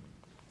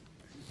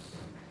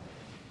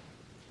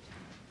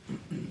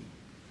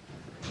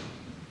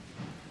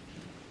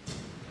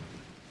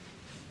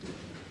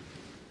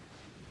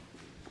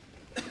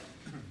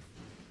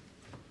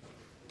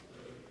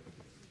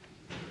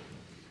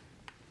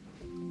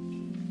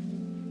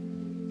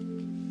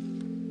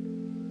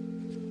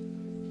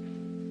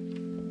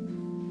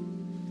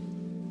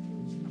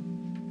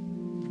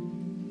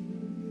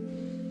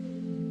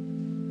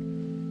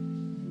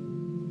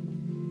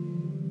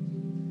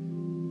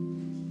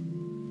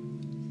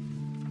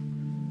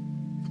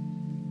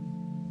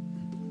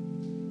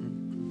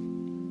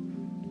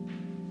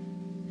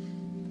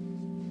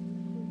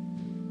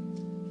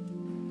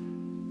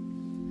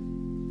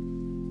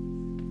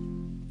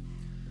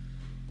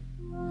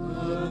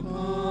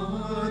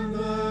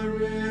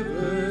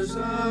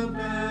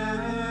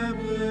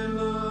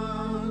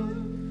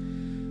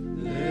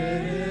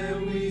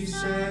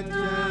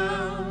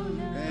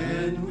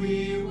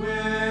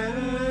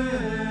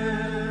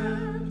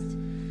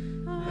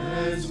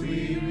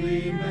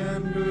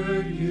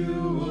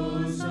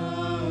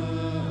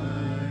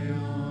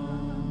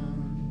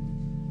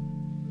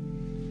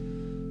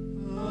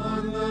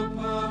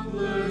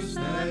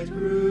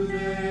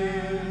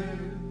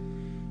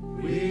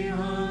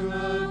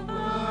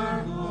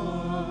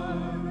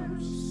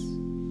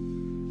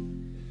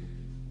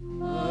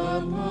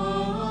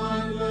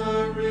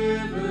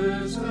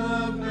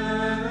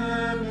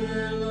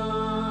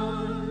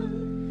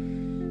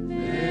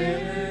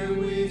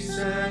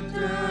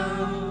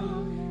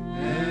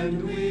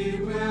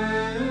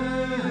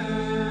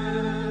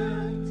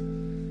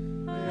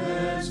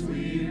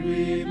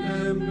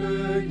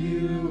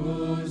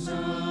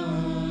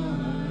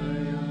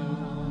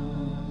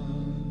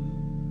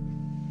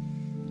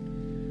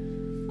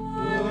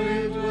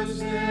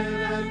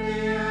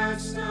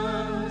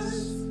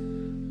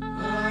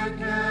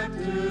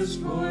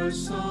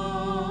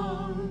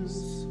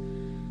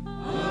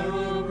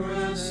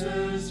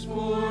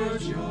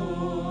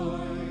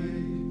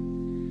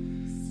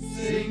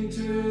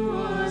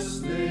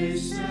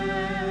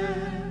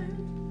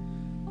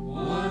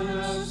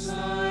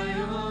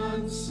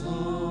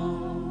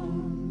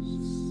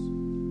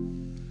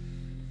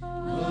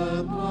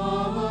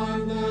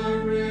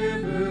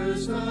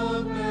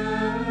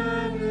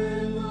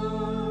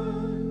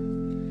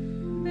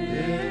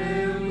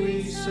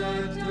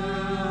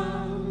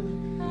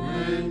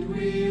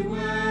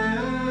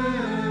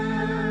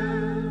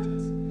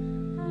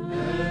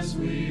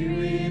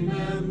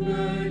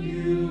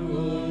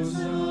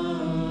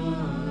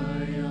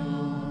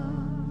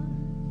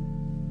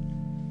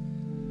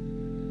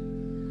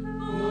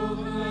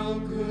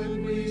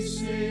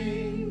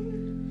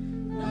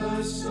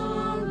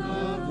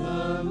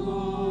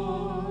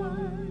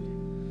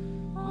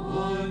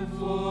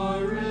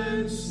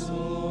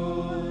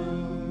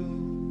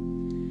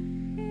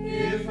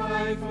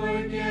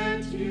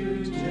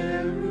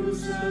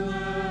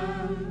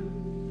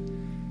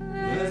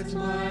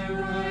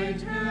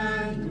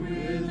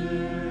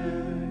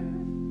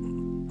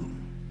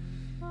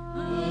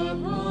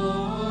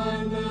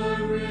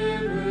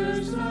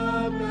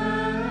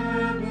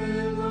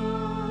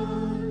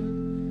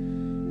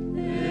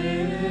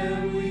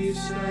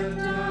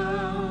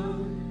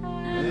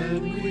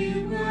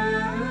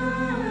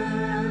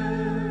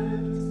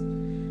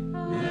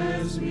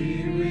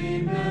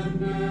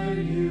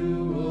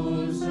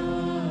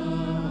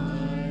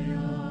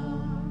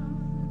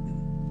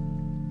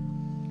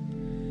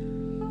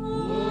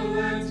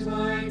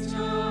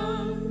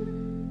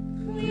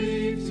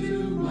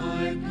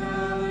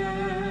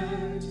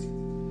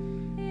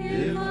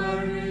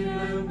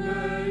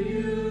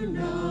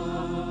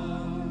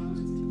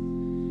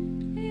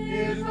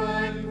 If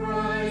I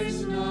prize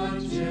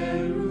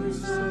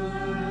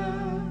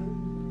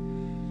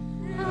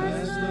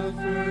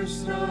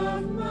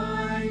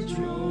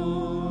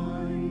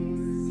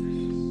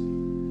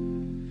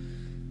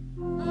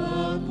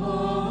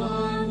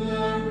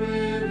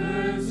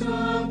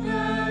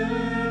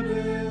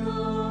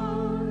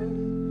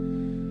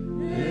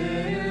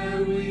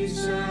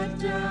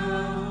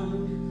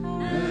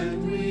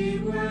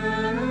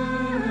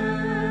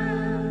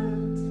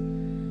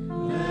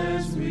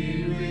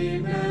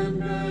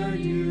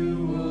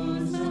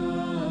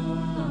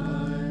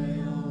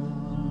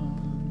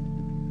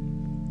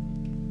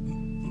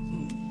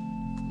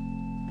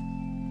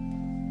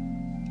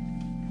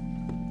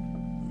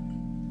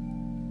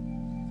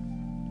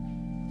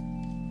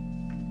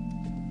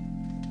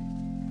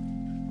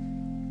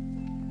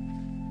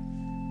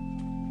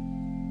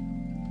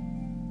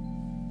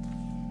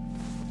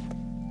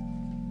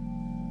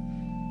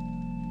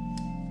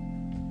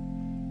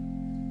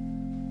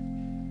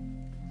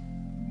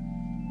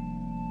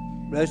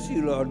Bless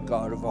you, Lord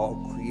God of all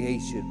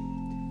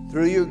creation.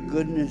 Through your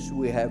goodness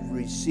we have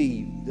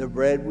received the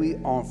bread we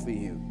offer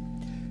you,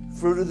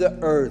 fruit of the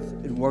earth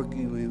and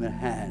working of human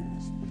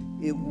hands.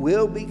 It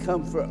will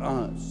become for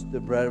us the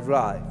bread of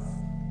life.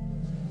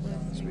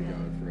 Blessed be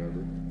God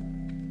forever.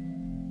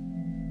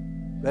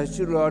 Bless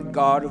you, Lord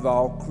God of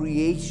all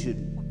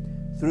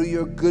creation. Through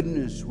your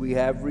goodness we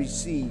have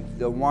received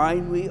the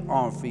wine we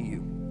offer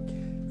you,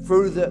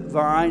 fruit of the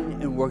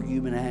vine and work of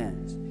human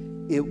hands.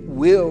 It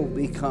will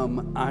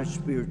become our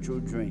spiritual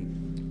drink.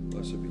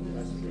 Blessed be God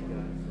forever.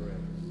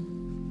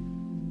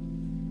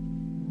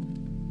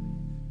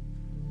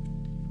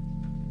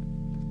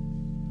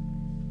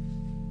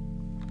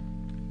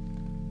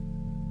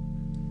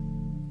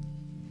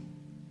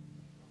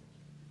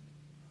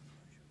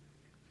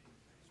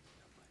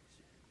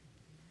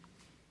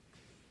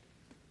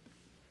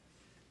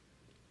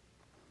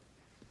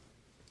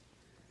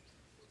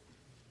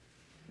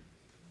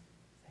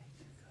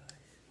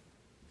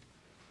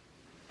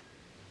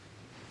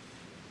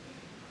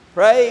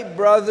 Pray,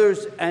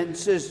 brothers and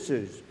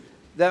sisters,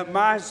 that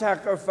my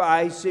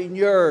sacrifice and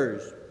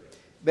yours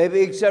may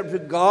be accepted to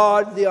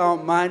God, the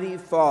Almighty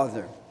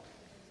Father.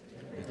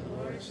 May the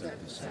Lord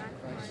accept the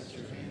sacrifice at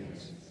your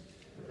hands,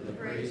 for the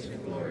praise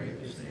and glory of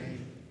his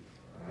name,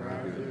 for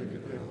our good and the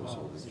good of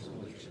all his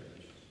holy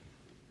church.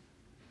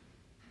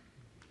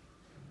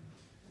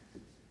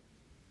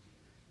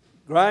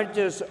 Grant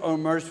us, O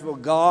merciful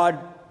God,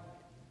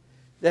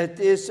 that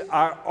this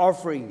our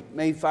offering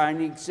may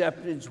find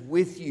acceptance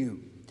with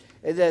you,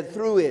 and that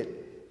through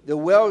it the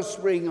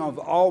wellspring of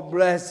all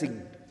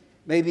blessing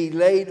may be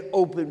laid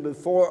open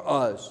before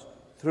us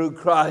through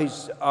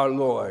Christ our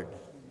Lord.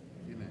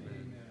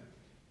 Amen.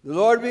 The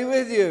Lord be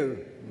with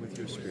you. And with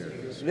your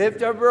spirit.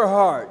 Lift up your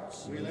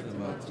hearts. We lift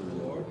them up to the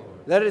Lord.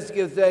 Let us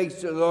give thanks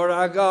to the Lord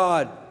our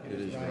God. It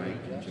is right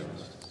and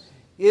just.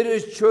 It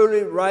is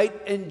truly right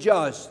and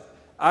just,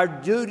 our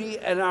duty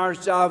and our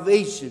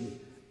salvation,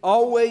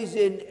 always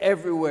and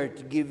everywhere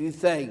to give you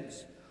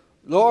thanks.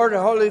 Lord,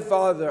 Holy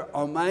Father,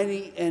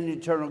 Almighty and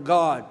eternal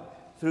God,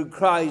 through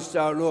Christ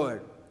our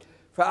Lord,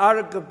 for out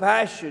of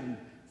compassion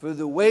for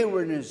the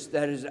waywardness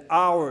that is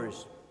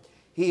ours,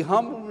 he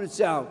humbled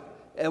himself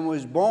and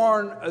was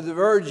born of the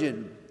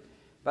Virgin.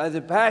 By the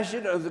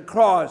passion of the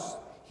cross,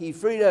 he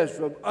freed us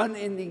from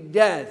unending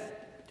death,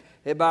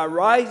 and by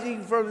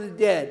rising from the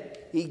dead,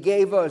 he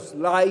gave us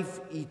life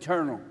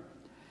eternal.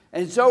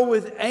 And so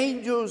with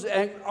angels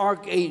and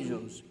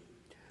archangels,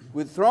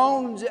 with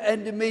thrones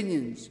and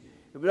dominions,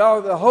 with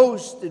all the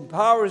hosts and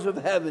powers of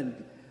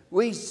heaven,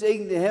 we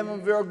sing the hymn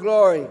of your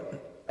glory,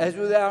 as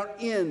without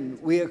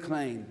end we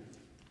acclaim.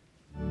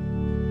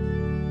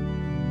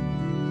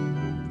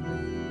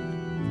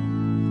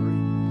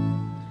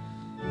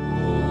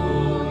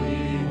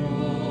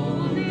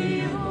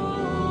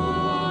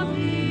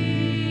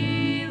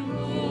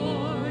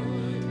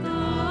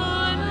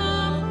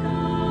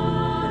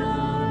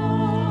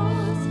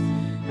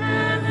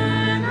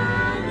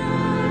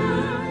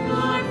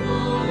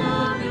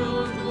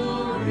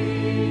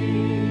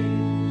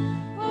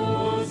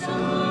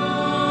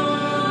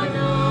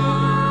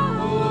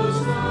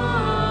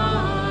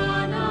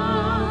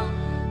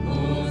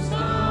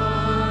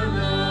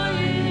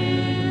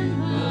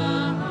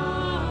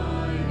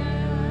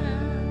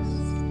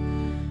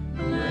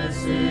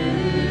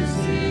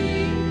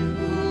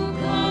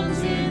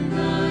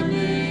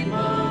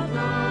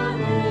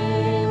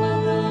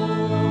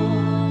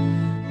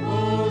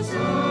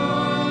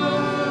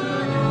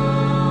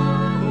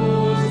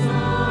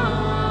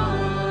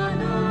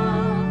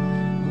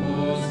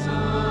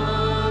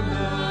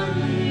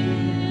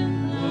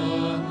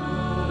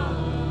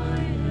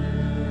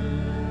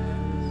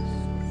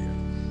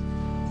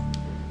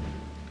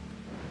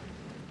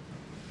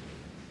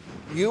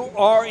 You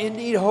are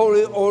indeed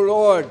holy, O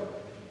Lord,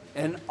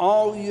 and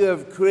all you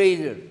have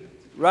created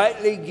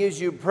rightly gives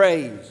you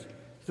praise.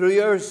 Through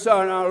your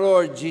Son, our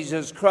Lord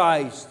Jesus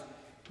Christ,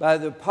 by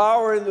the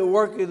power and the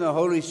working of the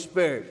Holy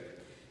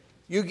Spirit,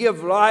 you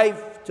give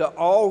life to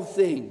all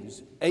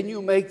things, and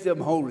you make them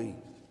holy.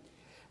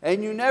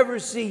 And you never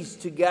cease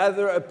to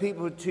gather a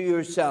people to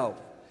yourself,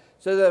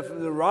 so that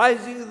from the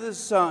rising of the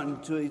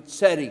sun to its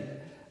setting,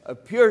 a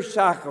pure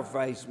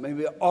sacrifice may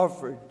be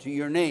offered to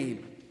your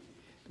name.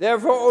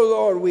 Therefore, O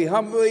Lord, we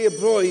humbly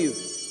implore you,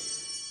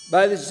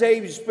 by the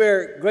same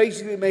Spirit,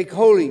 graciously make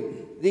holy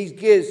these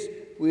gifts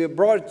we have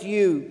brought to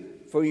you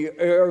for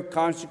your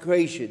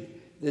consecration,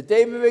 that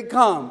they may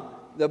become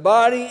the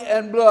body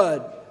and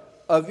blood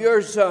of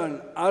your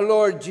Son, our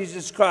Lord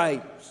Jesus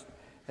Christ,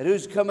 at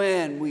whose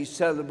command we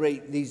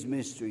celebrate these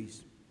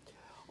mysteries.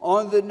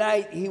 On the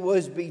night he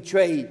was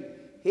betrayed,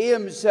 he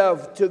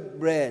himself took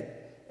bread,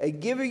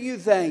 and giving you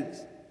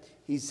thanks,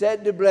 he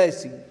said the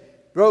blessing,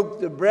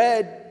 broke the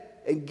bread,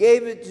 and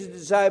gave it to the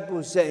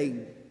disciples,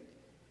 saying,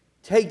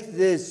 "Take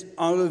this,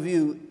 all of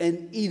you,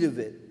 and eat of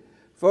it,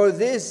 for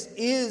this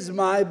is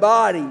my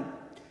body,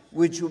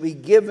 which will be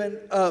given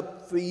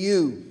up for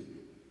you."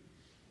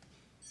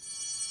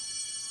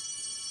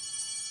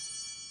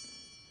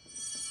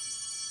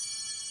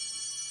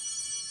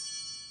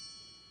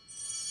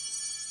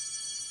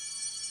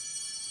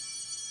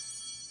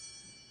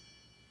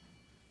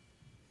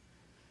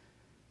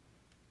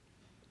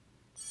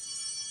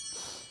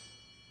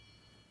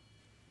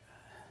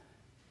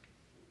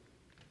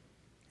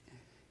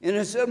 In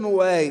a similar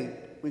way,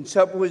 when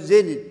supper was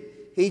ended,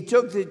 he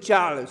took the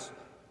chalice,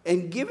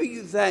 and giving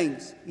you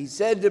thanks, he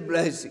said the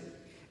blessing,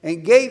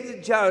 and gave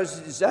the chalice to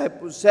the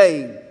disciples,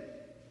 saying,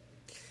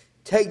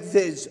 "Take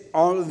this,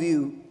 all of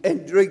you,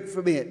 and drink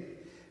from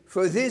it.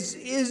 For this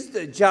is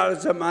the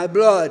chalice of my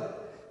blood,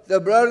 the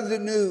blood of the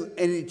new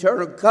and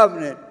eternal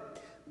covenant,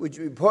 which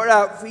we poured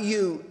out for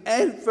you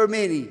and for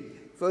many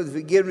for the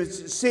forgiveness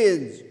of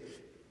sins.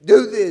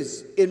 Do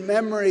this in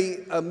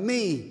memory of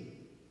me."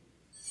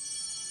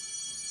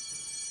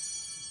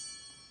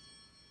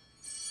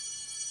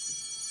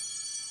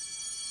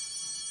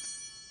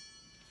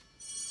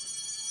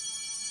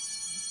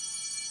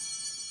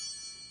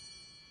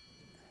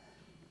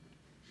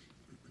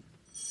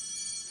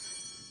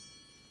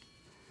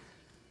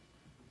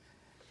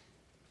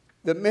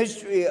 The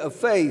mystery of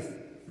faith.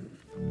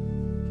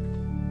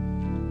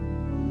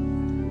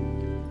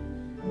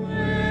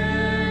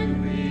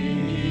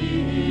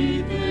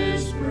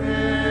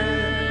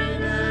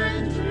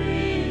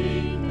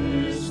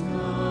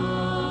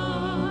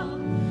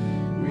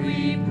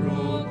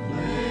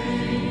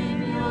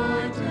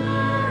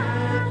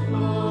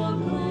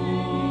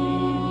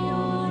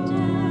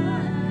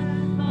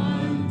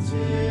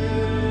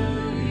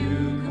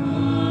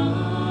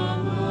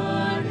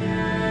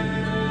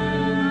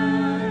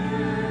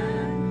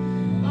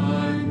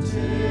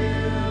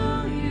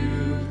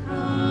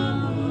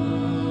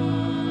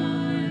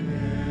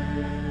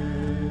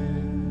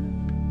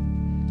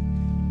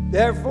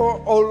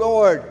 Therefore, O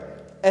Lord,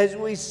 as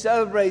we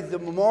celebrate the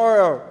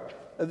memorial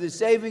of the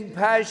saving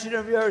passion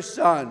of your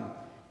Son,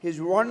 his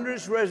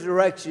wondrous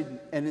resurrection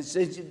and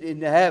ascension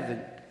into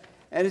heaven,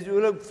 and as we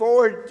look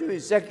forward to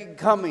his second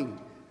coming,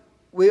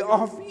 we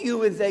offer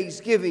you in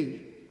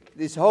thanksgiving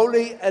this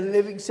holy and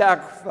living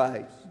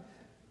sacrifice.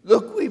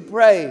 Look, we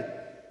pray,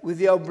 with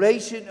the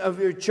oblation of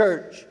your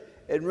church,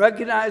 and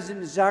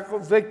recognizing the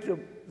sacrificial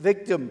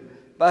victim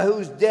by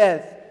whose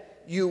death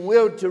you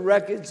willed to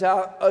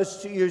reconcile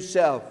us to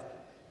yourself.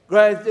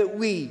 Grant that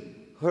we,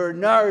 who are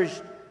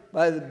nourished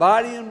by the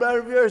body and blood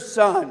of your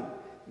Son,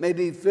 may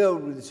be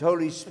filled with his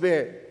Holy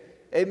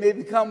Spirit, and may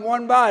become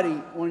one body,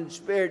 one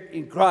spirit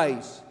in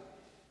Christ.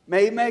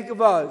 May he make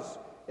of us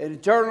an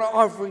eternal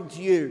offering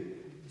to you,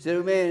 so that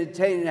we may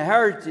attain an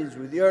inheritance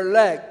with your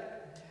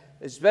elect,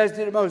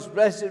 especially the most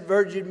blessed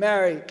Virgin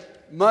Mary,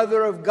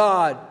 Mother of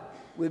God,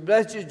 with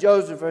blessed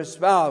Joseph, her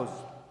spouse,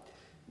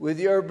 with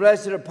your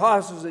blessed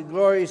apostles and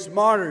glorious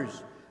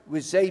martyrs,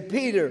 with St.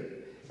 Peter,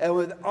 and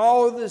with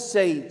all the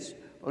saints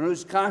on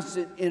whose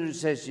constant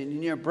intercession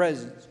in your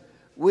presence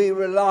we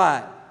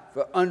rely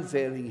for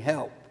unfailing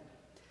help.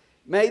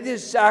 May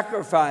this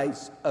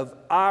sacrifice of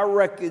our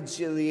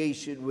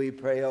reconciliation, we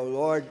pray, O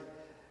Lord,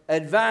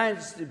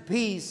 advance the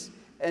peace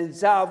and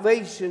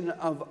salvation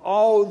of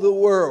all the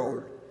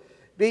world.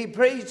 Be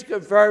pleased to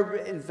confirm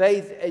in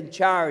faith and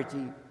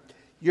charity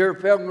your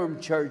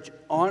pilgrim church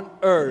on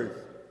earth,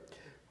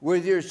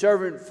 with your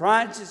servant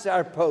Francis,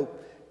 our Pope,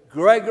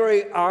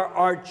 Gregory, our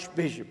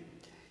Archbishop,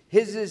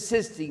 his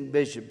assisting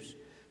bishops,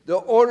 the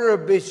order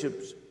of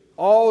bishops,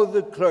 all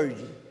the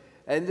clergy,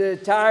 and the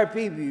entire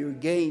people you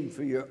gained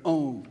for your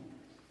own.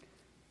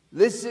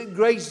 Listen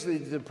graciously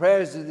to the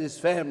prayers of this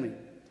family,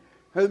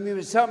 whom you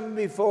have summoned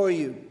before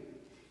you.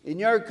 In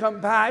your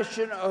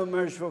compassion, O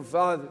merciful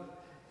Father,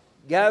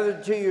 gather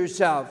to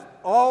yourself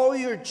all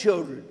your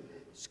children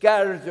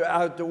scattered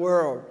throughout the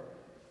world.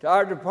 To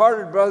our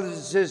departed brothers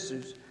and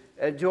sisters,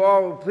 and to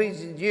all who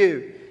please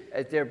you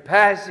at their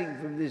passing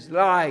from this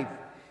life,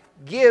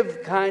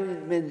 give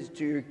kind minutes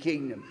to your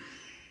kingdom.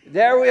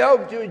 There we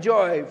hope to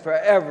enjoy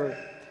forever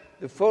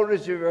the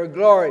fullness of your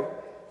glory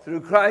through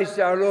Christ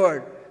our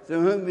Lord,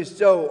 through whom we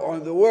bestow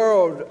on the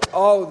world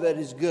all that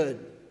is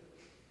good.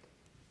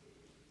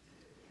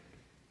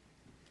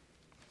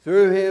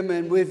 Through him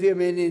and with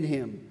him and in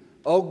him,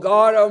 O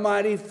God,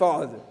 Almighty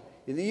Father,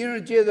 in the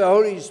unity of the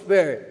Holy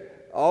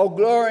Spirit, all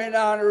glory and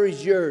honor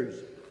is yours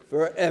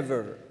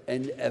forever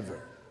and ever.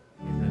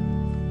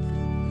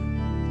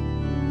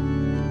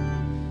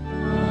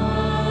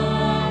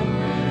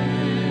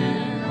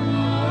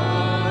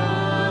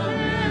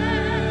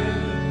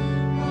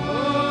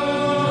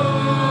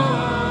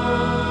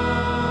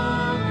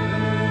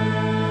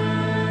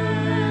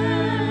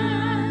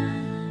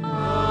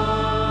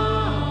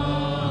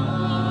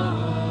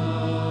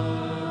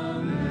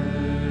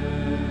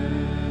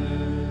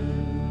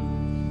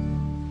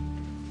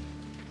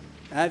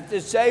 At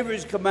the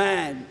Savior's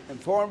command,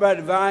 informed by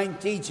divine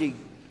teaching,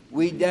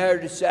 we dare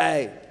to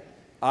say,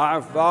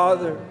 Our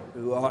Father,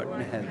 who art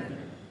in heaven,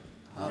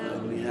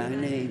 hallowed be thy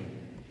name.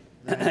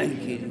 Thy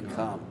kingdom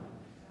come,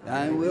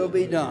 thine will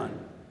be done,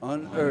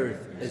 on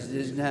earth as it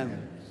is in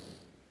heaven.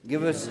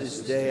 Give us this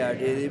day our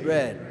daily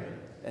bread,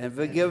 and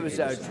forgive us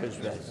our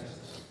trespasses,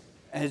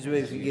 as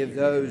we forgive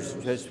those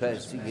who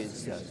trespass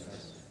against us.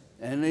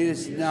 And lead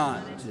us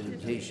not into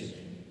temptation,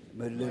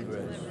 but deliver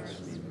us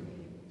from evil.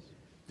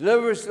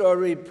 Deliver us, Lord,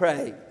 we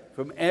pray,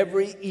 from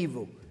every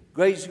evil.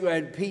 Grace,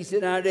 grant peace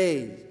in our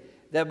days,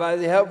 that by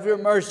the help of your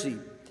mercy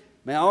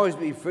may always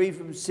be free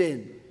from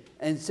sin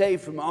and safe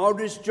from all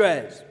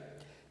distress,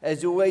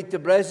 as we await the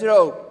blessed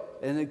hope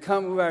and the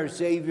coming of our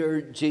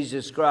Savior,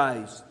 Jesus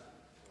Christ.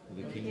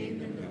 The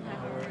kingdom, the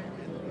power,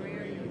 and the glory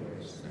are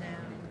yours, now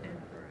and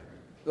forever.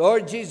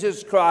 Lord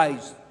Jesus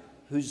Christ,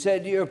 who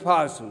said to your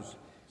apostles,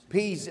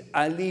 "Peace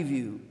I leave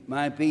you,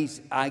 my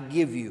peace I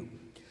give you,"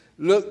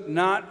 look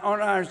not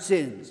on our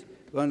sins,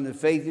 but on the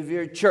faith of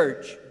your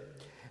church,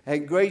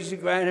 and graciously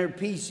grant her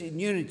peace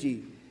and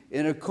unity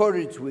in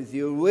accordance with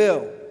your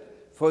will,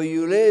 for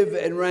you live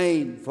and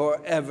reign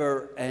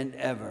forever and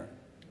ever.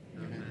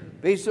 Amen.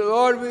 Peace of the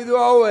Lord with you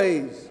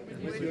always.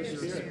 And with your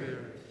spirit.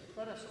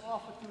 Let us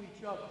offer to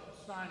each other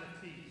a sign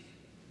of peace.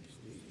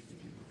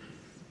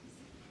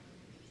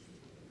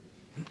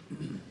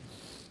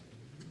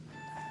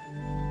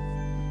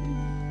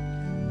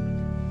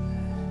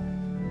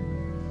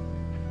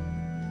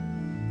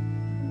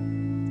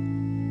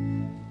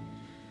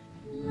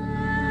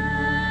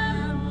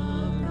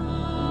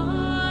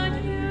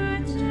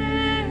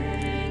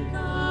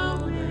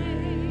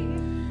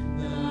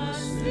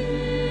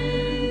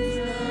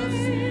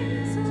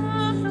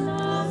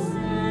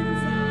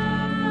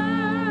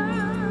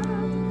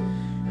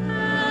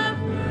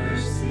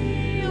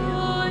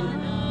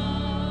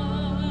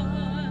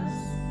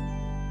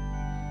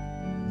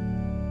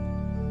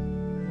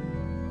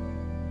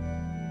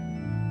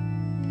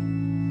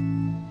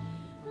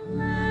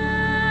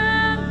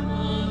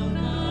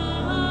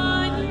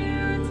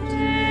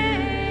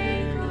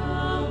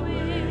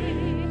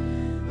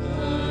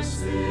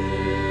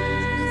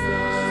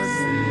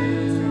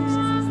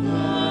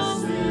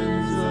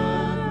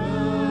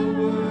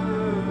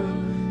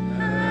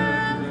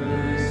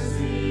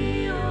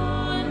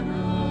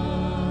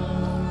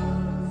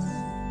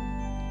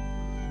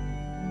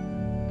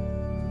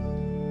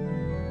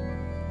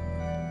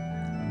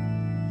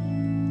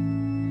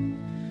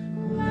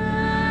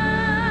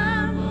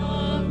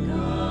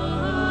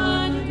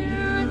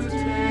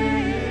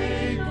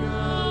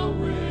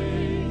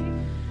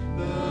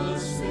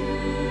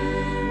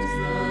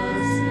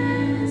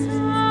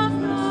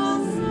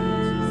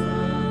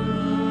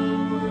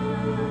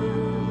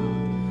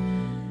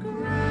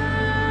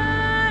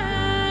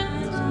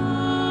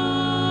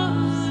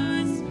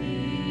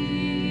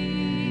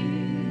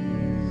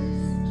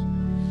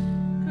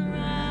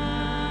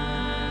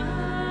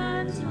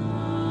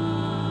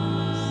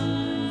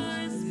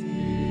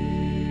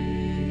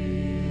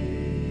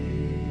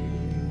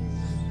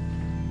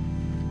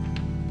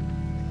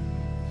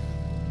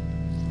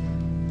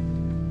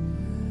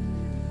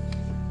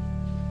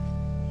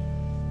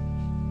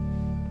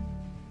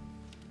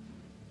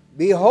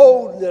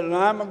 Behold the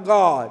Lamb of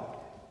God.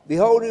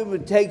 Behold him who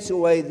takes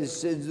away the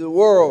sins of the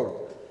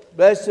world.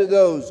 Blessed are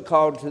those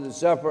called to the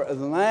supper of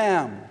the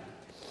Lamb.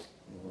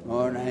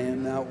 Lord, I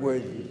am not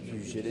worthy that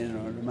you should enter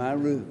under my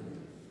roof,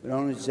 but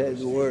only say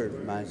the word,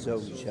 and my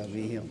soul shall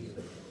be healed.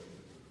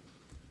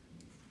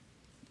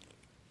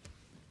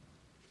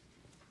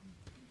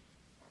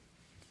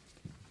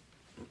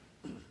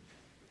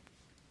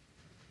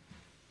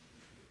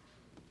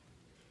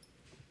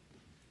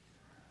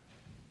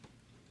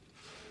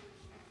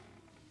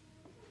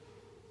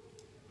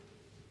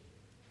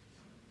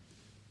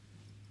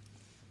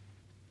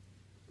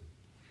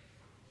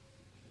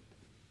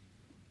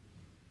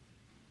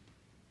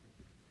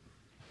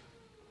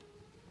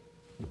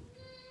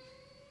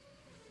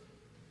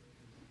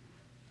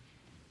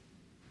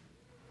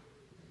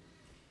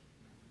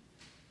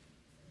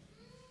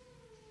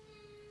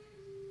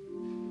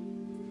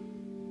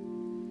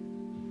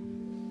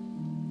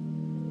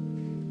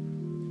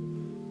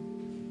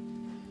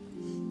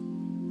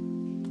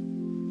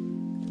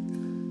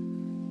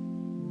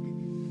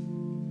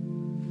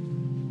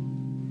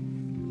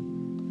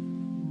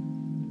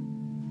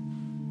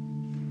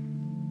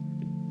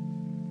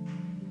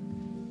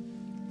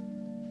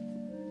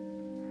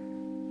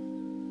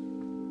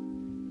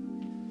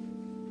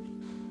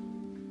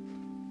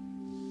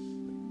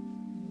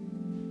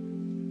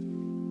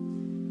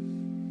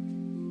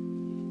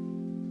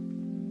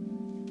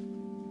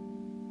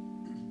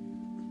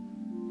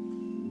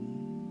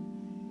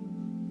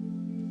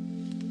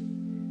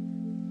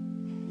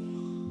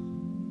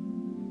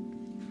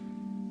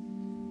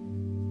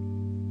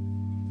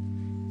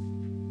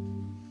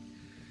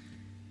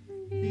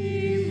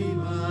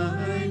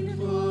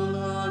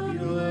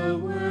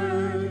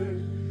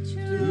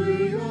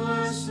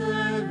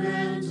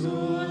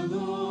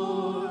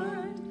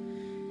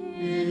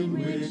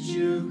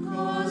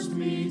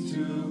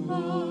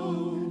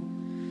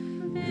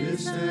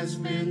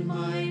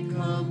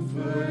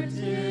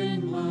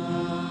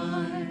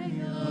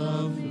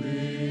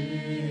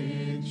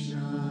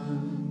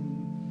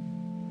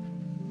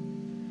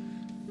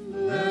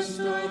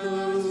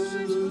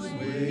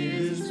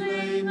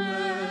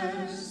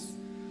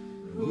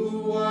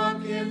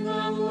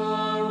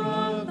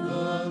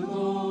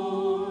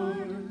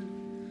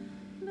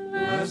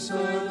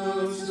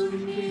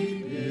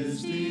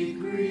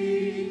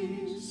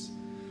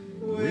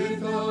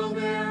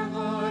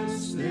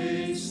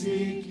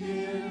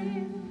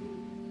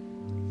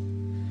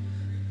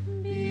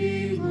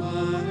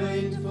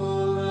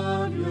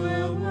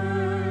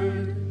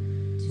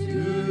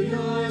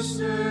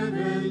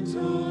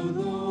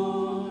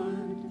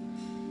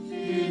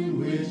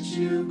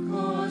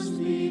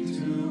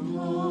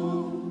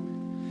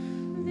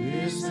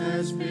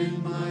 has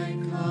been my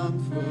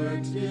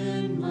comfort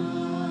in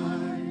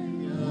my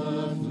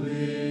affliction.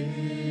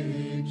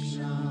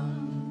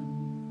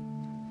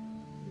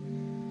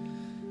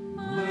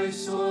 My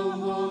soul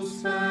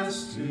holds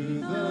fast to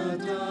the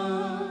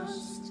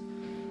dust.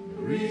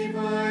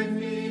 Revive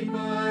me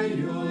by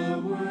your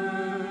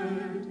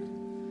word.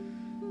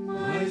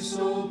 My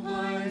soul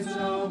pines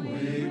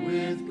away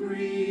with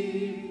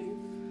grief.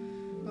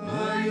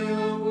 By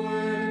your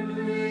word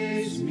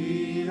raise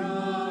me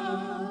up.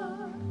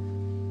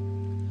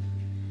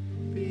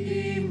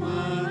 Be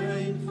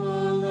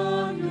mindful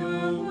of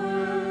your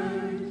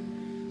word.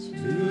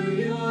 To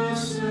your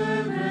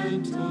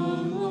servant, O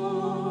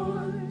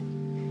Lord,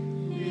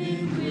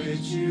 in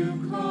which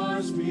you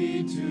cause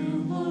me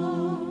to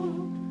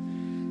hope.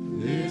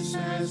 This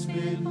has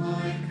been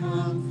my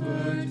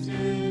comfort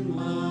in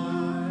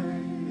my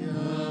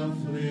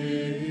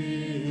affliction.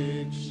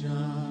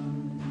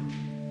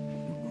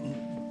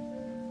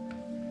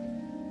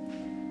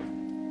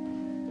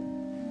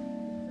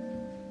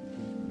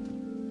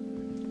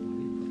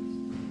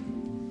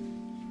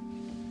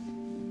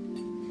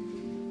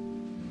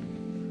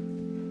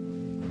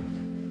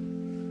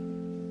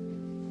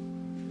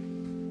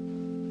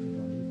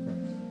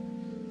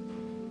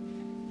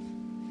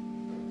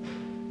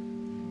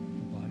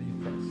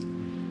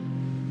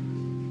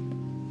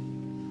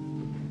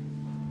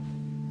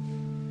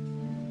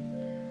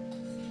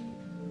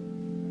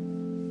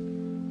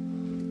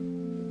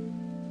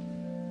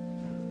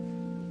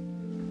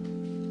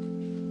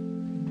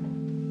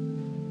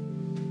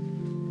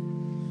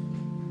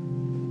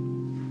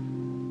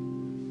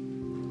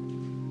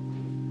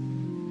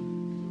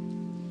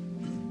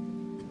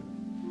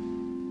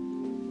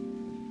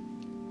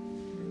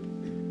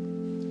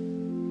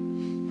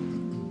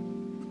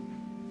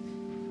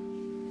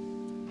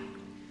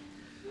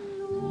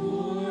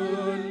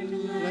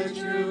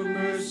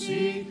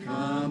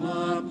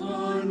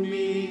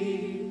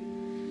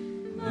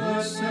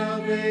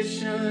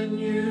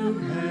 You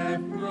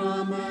have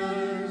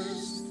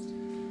promised.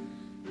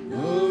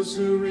 Those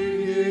who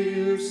revere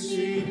you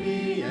see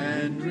me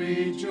and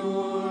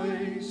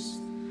rejoice,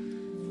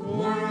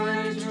 for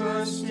I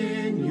trust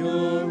in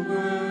your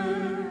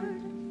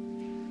word.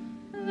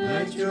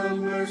 Let your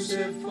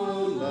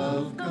merciful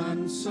love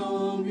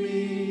console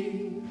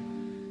me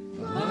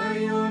by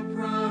your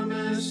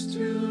promise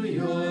to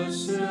your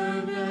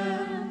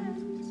servant.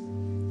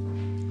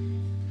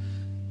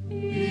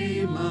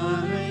 Be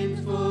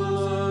mindful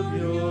of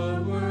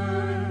your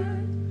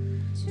word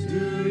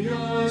to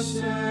your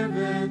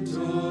servant, O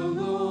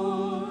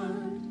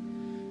Lord,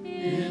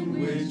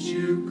 in which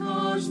you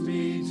caused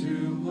me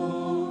to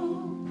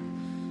hope.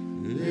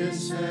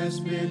 This has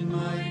been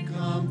my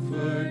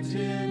comfort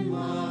in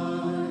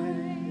my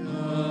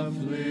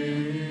affliction.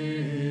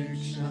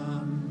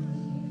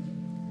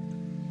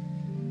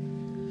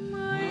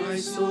 My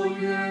soul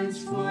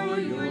yearns for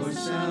your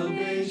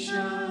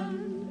salvation.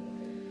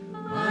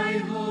 I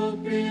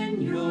hope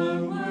in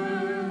your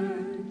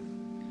word.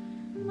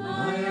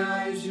 My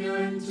eyes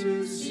yearn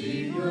to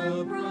see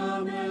your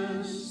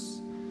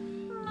promise.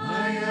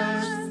 I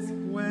ask,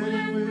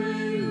 when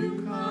will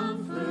you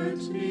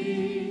comfort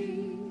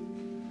me?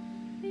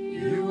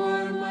 You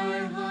are my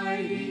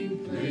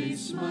hiding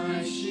place,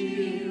 my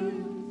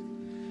shield.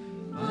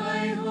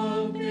 I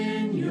hope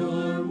in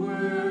your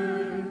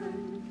word.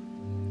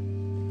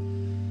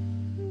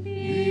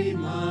 Be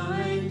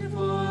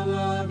mindful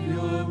of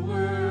your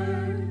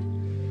word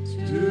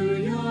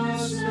to your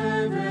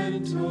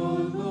servant,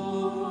 O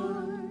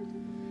Lord,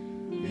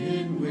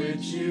 in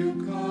which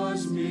you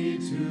cause me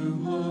to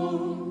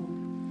hope.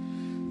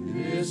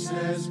 This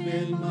has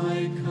been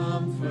my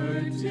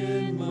comfort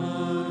in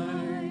my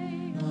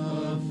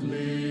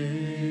affliction.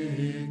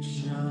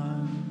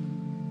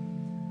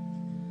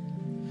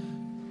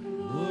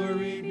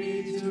 Glory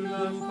be to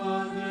the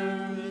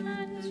Father,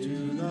 and to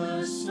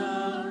the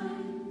Son,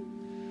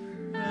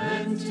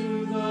 and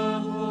to the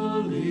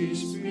Holy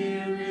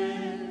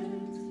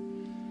Spirit,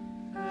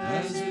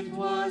 as it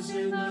was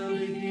in the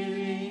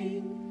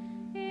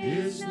beginning,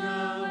 is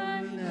now,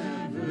 and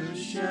ever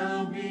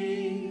shall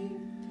be,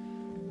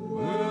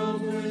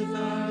 world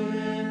without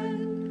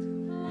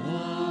end.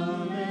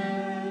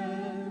 Amen.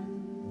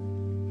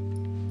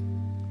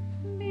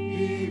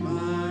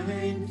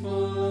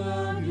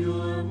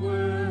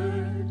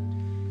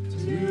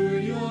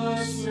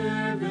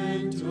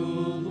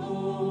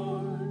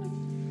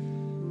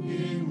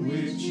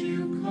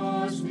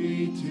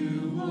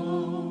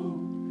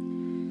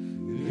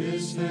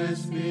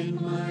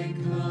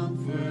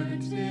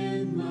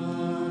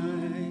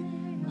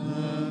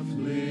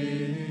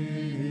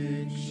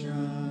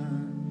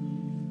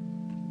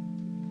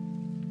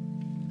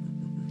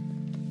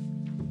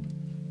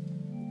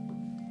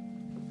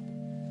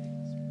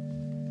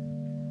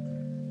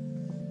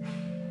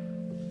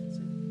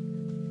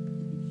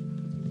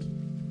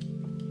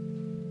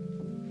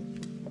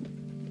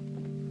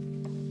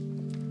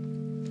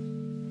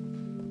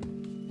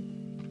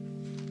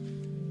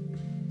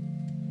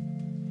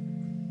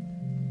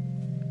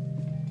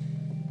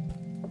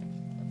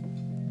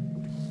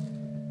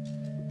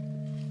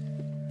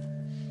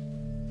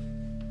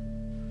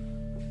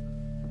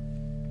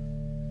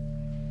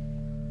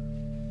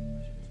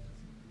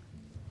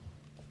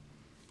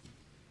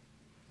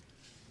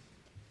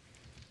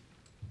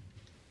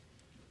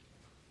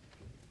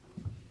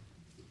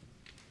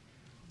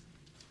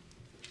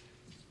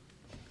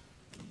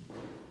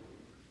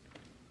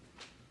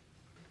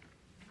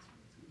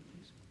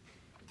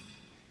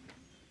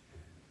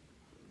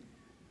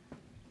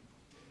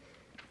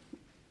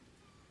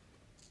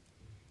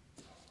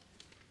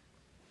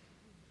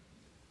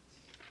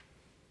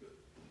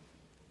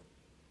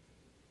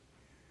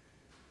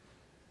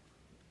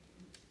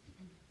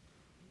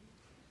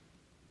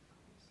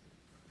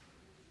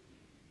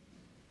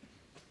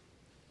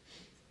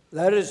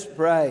 Let us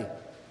pray.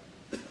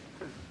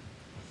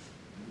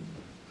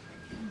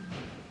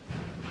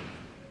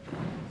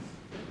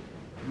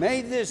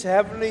 May this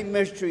heavenly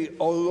mystery,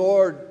 O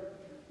Lord,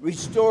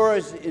 restore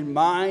us in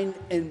mind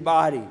and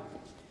body,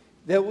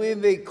 that we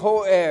may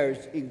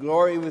co-heirs in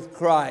glory with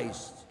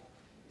Christ,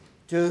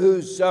 to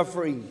whose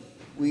suffering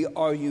we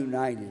are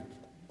united.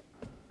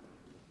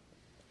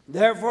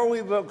 Therefore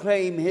we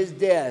proclaim his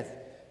death,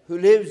 who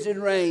lives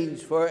and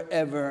reigns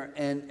forever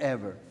and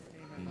ever.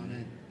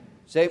 Amen.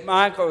 Saint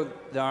Michael,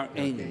 the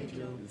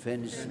archangel,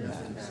 defend us in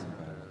battle.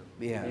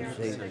 Be our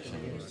savior,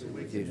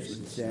 gifts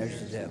and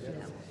snares of devil.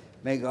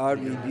 May God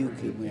rebuke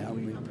him, we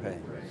humbly pray.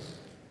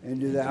 And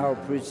do thou,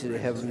 Prince of the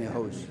heavenly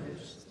host,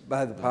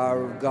 by the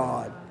power of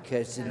God,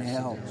 cast in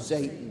hell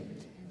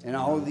Satan and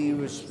all the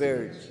evil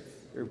spirits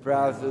who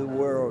prowl through the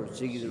world,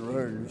 seeking the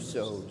ruin of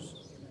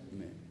souls.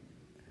 Amen.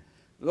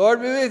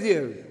 Lord be with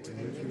you.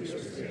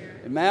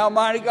 And may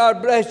Almighty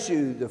God bless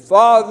you, the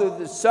Father,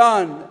 the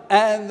Son,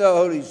 and the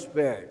Holy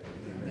Spirit.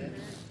 Amen.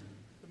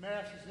 The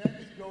Mass is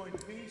ended. Go in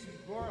peace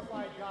and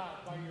glorify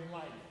God by your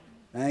life.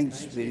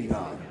 Thanks be to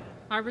God.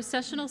 Our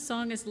recessional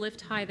song is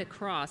Lift High the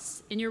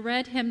Cross. In your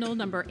red hymnal,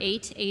 number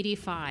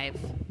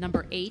 885.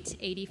 Number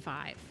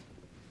 885.